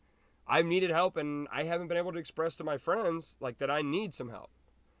 like, I've needed help and I haven't been able to express to my friends, like, that I need some help.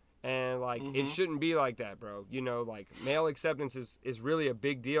 And, like, it shouldn't be like that, bro. You know, like, male acceptance is really a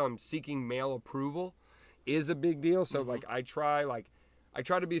big deal. And seeking male approval is a big deal. So, like, I try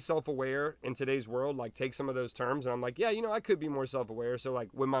to be self-aware in today's world, like, take some of those terms. And I'm like, yeah, you know, I could be more self-aware. So, like,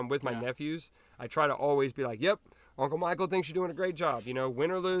 when I'm with my nephews, I try to always be like, yep, Uncle Michael thinks you're doing a great job. You know,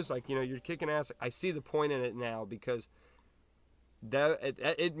 win or lose, like, you know, you're kicking ass. I see the point in it now because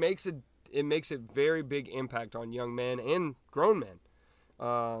it makes a very big impact on young men and grown men.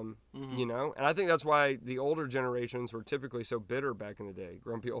 You know, and I think that's why the older generations were typically so bitter back in the day,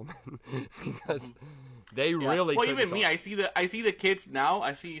 grumpy old men, because they really. Well, even me, I see the kids now.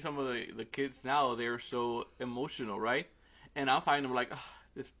 I see some of the kids now. They're so emotional, right? And I find them like, oh,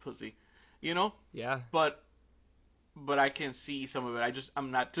 this pussy, you know. Yeah. But I can see some of it. I'm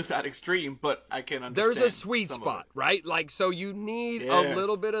not to that extreme, but I can understand. There's a sweet spot, right? Like, so you need a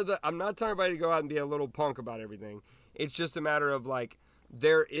little bit of the. I'm not telling everybody to go out and be a little punk about everything. It's just a matter of, like,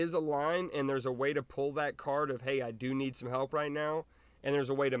 there is a line and there's a way to pull that card of, hey, I do need some help right now, and there's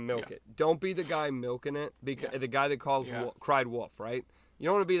a way to milk it. Don't be the guy milking it, because the guy that cried wolf, right? You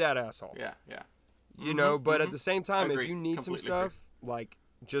don't want to be that asshole. Yeah. You know, but at the same time, if you need some stuff, like,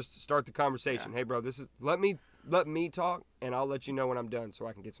 just start the conversation. Hey, bro, let me talk, and I'll let you know when I'm done so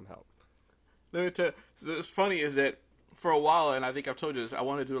I can get some help. Let me tell you, what's funny is that for a while, and I think I've told you this, I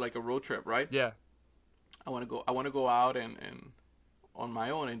want to do like a road trip, right? Yeah. I want to go out and on my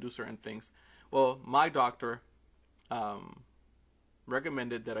own and do certain things. Well, my doctor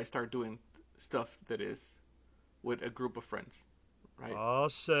recommended that I start doing stuff that is with a group of friends, right? Oh,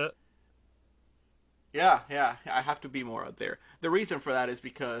 shit. Yeah, I have to be more out there. The reason for that is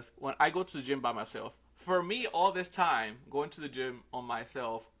because when I go to the gym by myself, for me, all this time, going to the gym on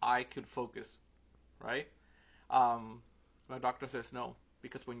myself, I could focus, right? My doctor says no,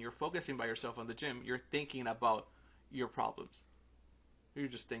 because when you're focusing by yourself on the gym, you're thinking about your problems. You're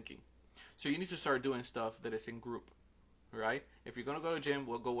just thinking. So you need to start doing stuff that is in group, right? If you're going to go to the gym,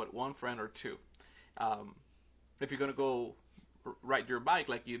 we'll go with one friend or two. If you're going to go ride your bike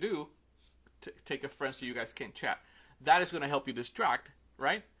like you do, take a friend so you guys can chat. That is going to help you distract,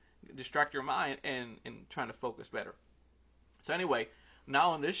 right? Distract your mind and trying to focus better. So anyway,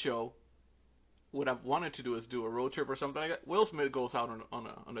 now on this show, what I've wanted to do is do a road trip or something like that. Will Smith goes out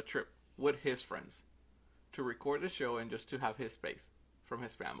on a trip with his friends to record the show and just to have his space from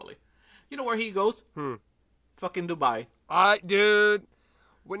his family. You know where he goes? Fucking Dubai. Dude.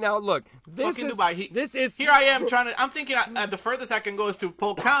 Well, now look, this fucking is Dubai. Here I am I'm thinking the furthest I can go is to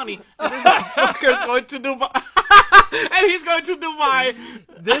Polk County, and this motherfucker's going to Dubai, and he's going to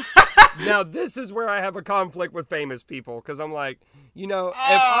Dubai. Now this is where I have a conflict with famous people, because I'm like, you know, if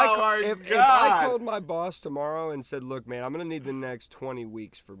I called my boss tomorrow and said, look, man, I'm gonna need the next 20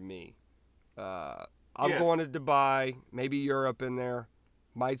 weeks for me. I'm going to Dubai, maybe Europe in there.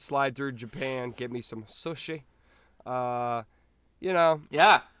 Might slide through Japan, get me some sushi. You know.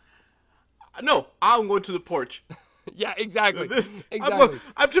 Yeah. No, I'm going to the porch. Yeah, exactly. I'm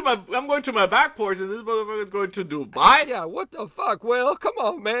going to my back porch, and this motherfucker's going to Dubai. Yeah, what the fuck, Will? Come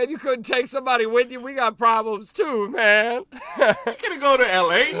on, man. You couldn't take somebody with you. We got problems too, man. You couldn't go to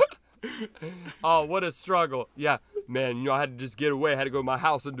L.A. Oh, what a struggle. Yeah, man, you know, I had to just get away. I had to go to my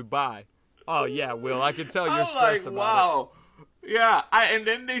house in Dubai. Oh, yeah, Will, I can tell you're stressed about it. Yeah, and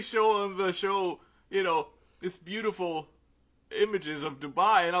then they show on the show, you know, this beautiful images of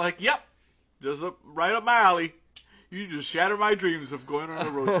Dubai, and I'm like, yep, just right up my alley. You just shatter my dreams of going on a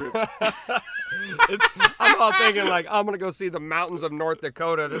road trip. I'm all thinking, like, I'm going to go see the mountains of North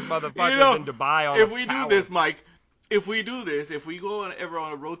Dakota. This motherfucker's in Dubai on a tower. If we do this, Mike, if we go ever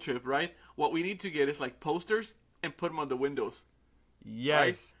on a road trip, right, what we need to get is, like, posters and put them on the windows.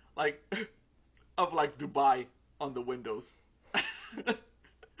 Yes. Right? Like, of, like, Dubai on the windows.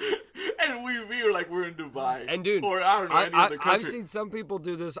 And we were like, we're in Dubai. And dude, or I don't know, any other country. I've seen some people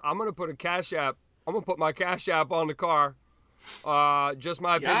do this. I'm gonna put a Cash App. I'm gonna put my Cash App on the car. Just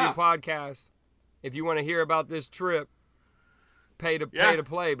My Opinion podcast. If you want to hear about this trip, pay to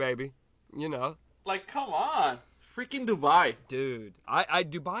play, baby. You know. Like, come on. Freaking Dubai. Dude, I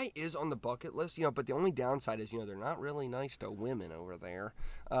Dubai is on the bucket list, you know, but the only downside is, you know, they're not really nice to women over there.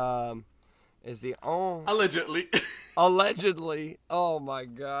 Allegedly. Allegedly. Oh my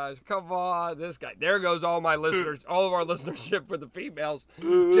gosh. Come on. This guy. There goes all my listeners, all of our listenership for the females.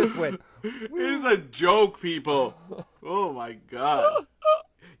 Just went. It's a joke, people. Oh my God.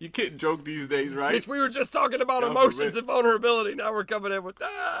 You can't joke these days, right? Bitch, we were just talking about emotions and vulnerability. Now we're coming in with,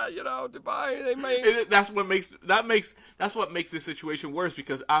 you know, Dubai. They made. That's what makes this situation worse,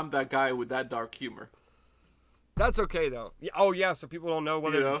 because I'm that guy with that dark humor. That's okay though. Oh yeah, so people don't know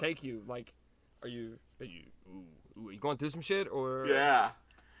whether You know? to take you. Like, are you going through some shit or? Yeah,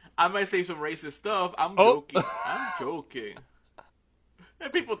 I might say some racist stuff. I'm Oh. joking. I'm joking.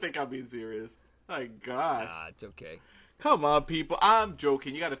 And people think I'm being serious. My gosh. Nah, it's okay. Come on, people. I'm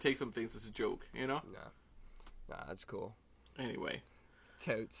joking. You got to take some things as a joke, you know? Nah, that's cool. Anyway.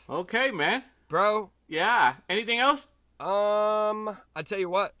 Totes. Okay, man. Bro. Yeah. Anything else? I tell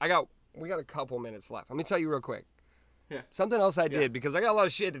you what, we got a couple minutes left. Let me tell you real quick. Yeah. Something else I did, because I got a lot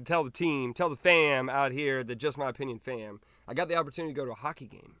of shit to tell the fam out here, the Just My Opinion fam. I got the opportunity to go to a hockey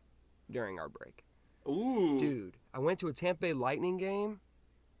game during our break. Ooh. Dude, I went to a Tampa Bay Lightning game.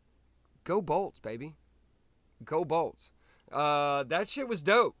 Go Bolts, baby. Go Bolts. That shit was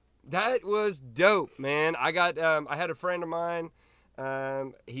dope. That was dope, man. I had a friend of mine.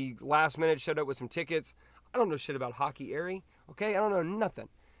 He last minute showed up with some tickets. I don't know shit about hockey, Ari. Okay, I don't know nothing.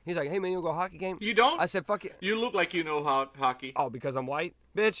 He's like, hey man, you wanna go hockey game? You don't? I said, fuck it. You look like you know hockey. Oh, because I'm white?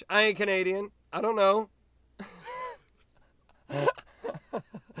 Bitch, I ain't Canadian. I don't know.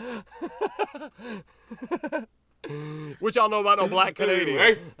 Which y'all know about no black Canadian.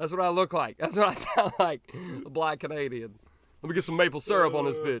 Anyway. That's what I look like. That's what I sound like. A black Canadian. Let me get some maple syrup on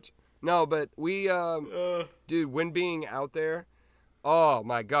this bitch. No, but we, dude, when being out there, oh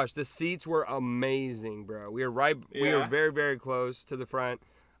my gosh, the seats were amazing, bro. We were very, very close to the front.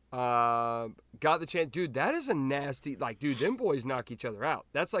 Got the chance, dude. That is a nasty, like, dude. Them boys knock each other out.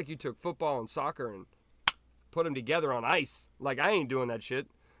 That's like you took football and soccer and put them together on ice. Like, I ain't doing that shit.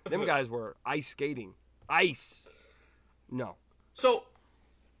 Them guys were ice skating. Ice. No. So,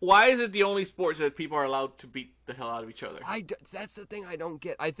 why is it the only sports that people are allowed to beat the hell out of each other? That's the thing I don't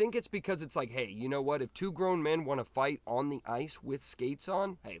get. I think it's because it's like, hey, you know what? If two grown men want to fight on the ice with skates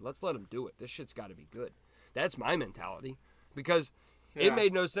on, hey, let's let them do it. This shit's got to be good. That's my mentality. Because it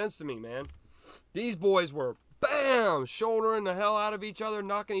made no sense to me, man. These boys were, bam, shouldering the hell out of each other,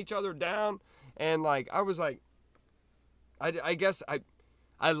 knocking each other down. And, like, I was like, I guess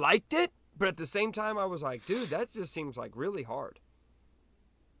I liked it. But at the same time, I was like, dude, that just seems like really hard.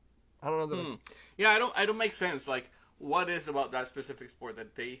 I don't know that. Yeah, I don't make sense. Like, what is about that specific sport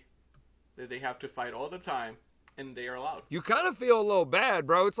that they have to fight all the time and they are allowed? You kind of feel a little bad,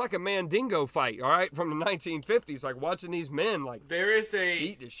 bro. It's like a Mandingo fight, all right, from the 1950s. Like watching these men like there's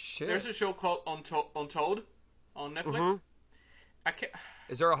a show called Untold on Netflix. I can't.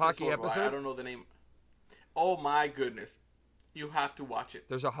 Is there a hockey episode? I don't know the name. Oh my goodness. You have to watch it.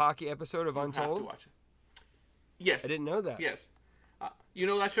 There's a hockey episode of Untold? You have to watch it. Yes. I didn't know that. Yes. You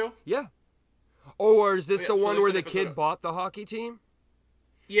know that show? Yeah. Or is this the one where the episode kid bought the hockey team?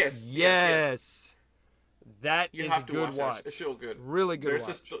 Yes. Yes. That you is have a to good watch. It's so good. Really good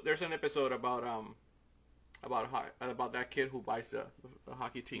watch. There's an episode about that kid who buys the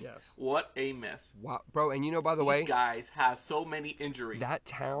hockey team. Yes. What a mess. Wow, bro, and you know, by the way, these guys have so many injuries. That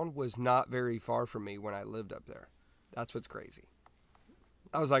town was not very far from me when I lived up there. That's what's crazy.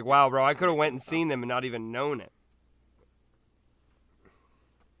 I was like, wow, bro, I could have went and seen them and not even known it.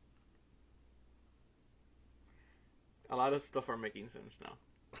 A lot of stuff are making sense now.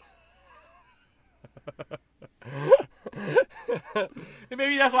 And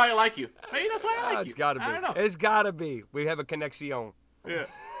maybe that's why I like you. Maybe that's why I like you. It's gotta be. I don't know. It's gotta be. We have a connection. Yeah.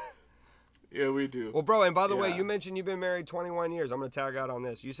 Yeah, we do. Well, bro, and by the way, you mentioned you've been married 21 years. I'm gonna tag out on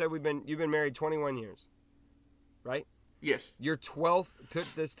this. You said you've been married 21 years, right? Yes. Your 12th.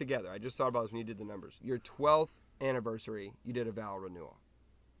 Put this together. I just thought about this when you did the numbers. Your 12th anniversary, you did a vow renewal.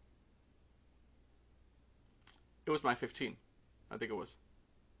 It was my 15. I think it was.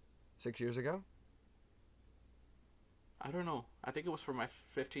 6 years ago? I don't know. I think it was for my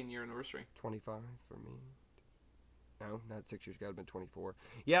 15-year anniversary. 25 for me. No, not 6 years. Got to have been 24.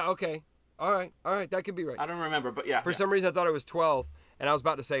 Yeah, okay. All right. That could be right. I don't remember, but yeah. For some reason, I thought it was 12, and I was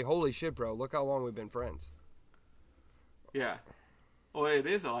about to say, holy shit, bro, look how long we've been friends. Yeah. Well, it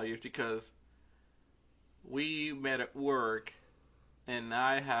is a lot of years because we met at work, and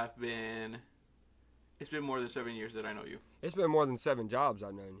it's been more than 7 years that I know you. It's been more than 7 jobs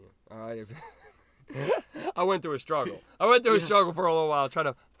I've known you. All right. I went through a struggle. I went through a struggle for a little while trying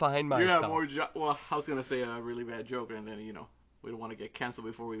to find You have myself. more well, I was gonna say a really bad joke, and then we don't want to get canceled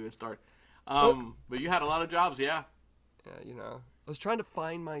before we even start. But you had a lot of jobs, yeah. Yeah, I was trying to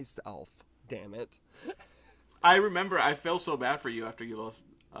find myself. Damn it. I remember I felt so bad for you after you lost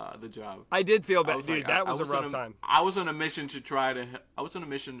the job. I did feel I bad, was dude. like, That I was a rough time. I was on a mission to try to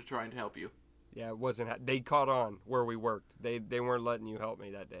and help you. Yeah, it wasn't. They caught on where we worked. They weren't letting you help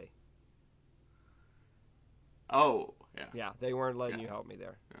me that day. Oh, yeah. Yeah, they weren't letting Yeah. you help me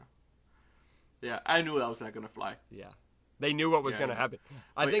there. Yeah, I knew that was not gonna fly. Yeah. They knew what was Yeah, going to yeah. happen.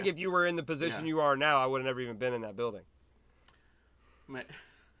 I But think yeah. if you were in the position Yeah. you are now, I would have never even been in that building. Man.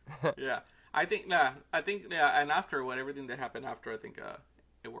 Yeah, I think and after everything that happened after, I think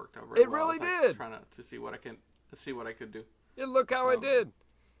it worked out very It well. really I was, did. Trying to see what I could do. Yeah, look how it did.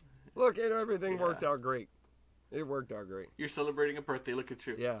 Look, everything Yeah. worked out great. It worked out great. You're celebrating a birthday. Look at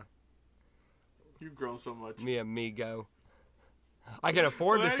you. Yeah, You've grown so much. me amigo. I can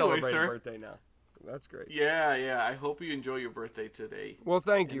afford Well, to anyway, celebrate sir. a birthday now. So that's great. Yeah. I hope you enjoy your birthday today. Well,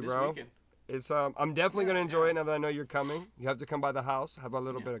 thank and you, this bro. weekend. It's I'm definitely gonna enjoy yeah. it now that I know you're coming. You have to come by the house, have a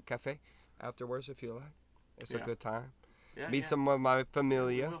little Yeah. bit of cafe afterwards if you like. It's a Yeah. good time. Yeah, Meet yeah. some of my Yeah,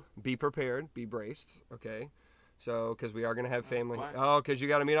 familia. we will. Be prepared. Be braced. Okay. So, because we are gonna have family. why? Oh, because you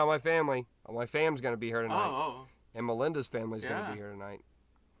got to meet all my family. All my fam's gonna be here tonight, Oh. and Melinda's family's gonna Yeah. be here tonight.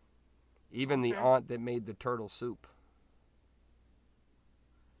 Even the Okay. aunt that made the turtle soup.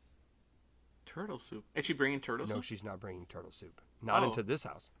 Turtle soup. Is she bringing turtle No, soup? she's not bringing turtle soup. Not Oh. into this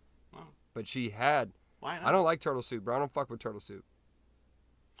house. Oh. But she had. Why not? I don't like turtle soup, bro. I don't fuck with turtle soup.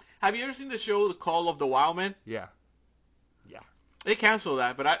 Have you ever seen the show The Call of the Wild Man? Yeah. They canceled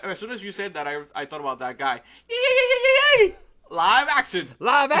that, but as soon as you said that, I thought about that guy. Yay! Live action.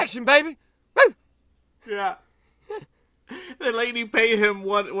 Live action, baby. Woo! Yeah. The lady paid him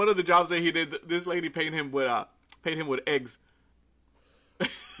one of the jobs that he did. This lady paid him with eggs.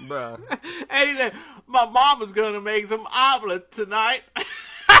 Bruh. And he said, "My mom is gonna make some omelet tonight."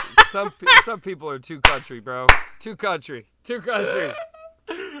 Some people are too country, bro. Too country.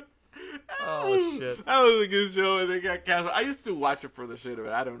 Oh, shit. That was a good show, and they got canceled. I used to watch it for the shit of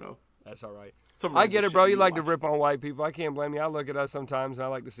it. I don't know. That's all right. Some I get random it, bro. shit You like to watch. rip on white people. I can't blame you. I look at us sometimes, and I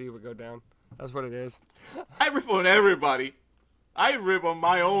like to see it go down. That's what it is. I rip on everybody. I rip on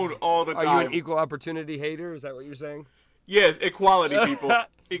my own all the Are time. you an equal opportunity hater? Is that what you're saying? Yes, equality, people.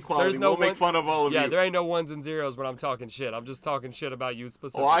 Equality. There's no we'll make one- fun of all of Yeah, you. there ain't no ones and zeros when I'm talking shit. I'm just talking shit about you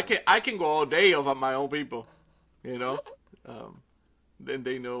specifically. Oh, I can go all day over my own people. You know? Then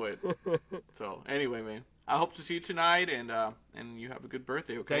they know it. So, anyway, man. I hope to see you tonight, and you have a good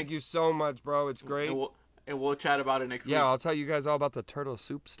birthday, okay? Thank you so much, bro. It's great. And we'll chat about it next week. Yeah, I'll tell you guys all about the turtle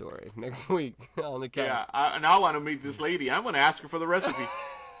soup story next week on the Yeah, cast. and I want to meet this lady. I'm going to ask her for the recipe.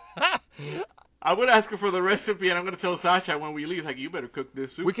 I'm going to ask her for the recipe, and I'm going to tell Sasha when we leave, like, you better cook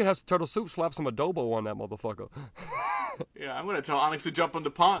this soup. We can have some turtle soup, slap some adobo on that motherfucker. Yeah, I'm going to tell Onyx to jump in the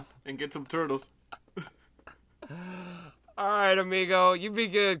pond and get some turtles. All right, amigo. You be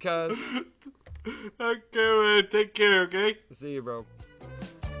good, cuz. Okay, man. Take care, okay? See you, bro.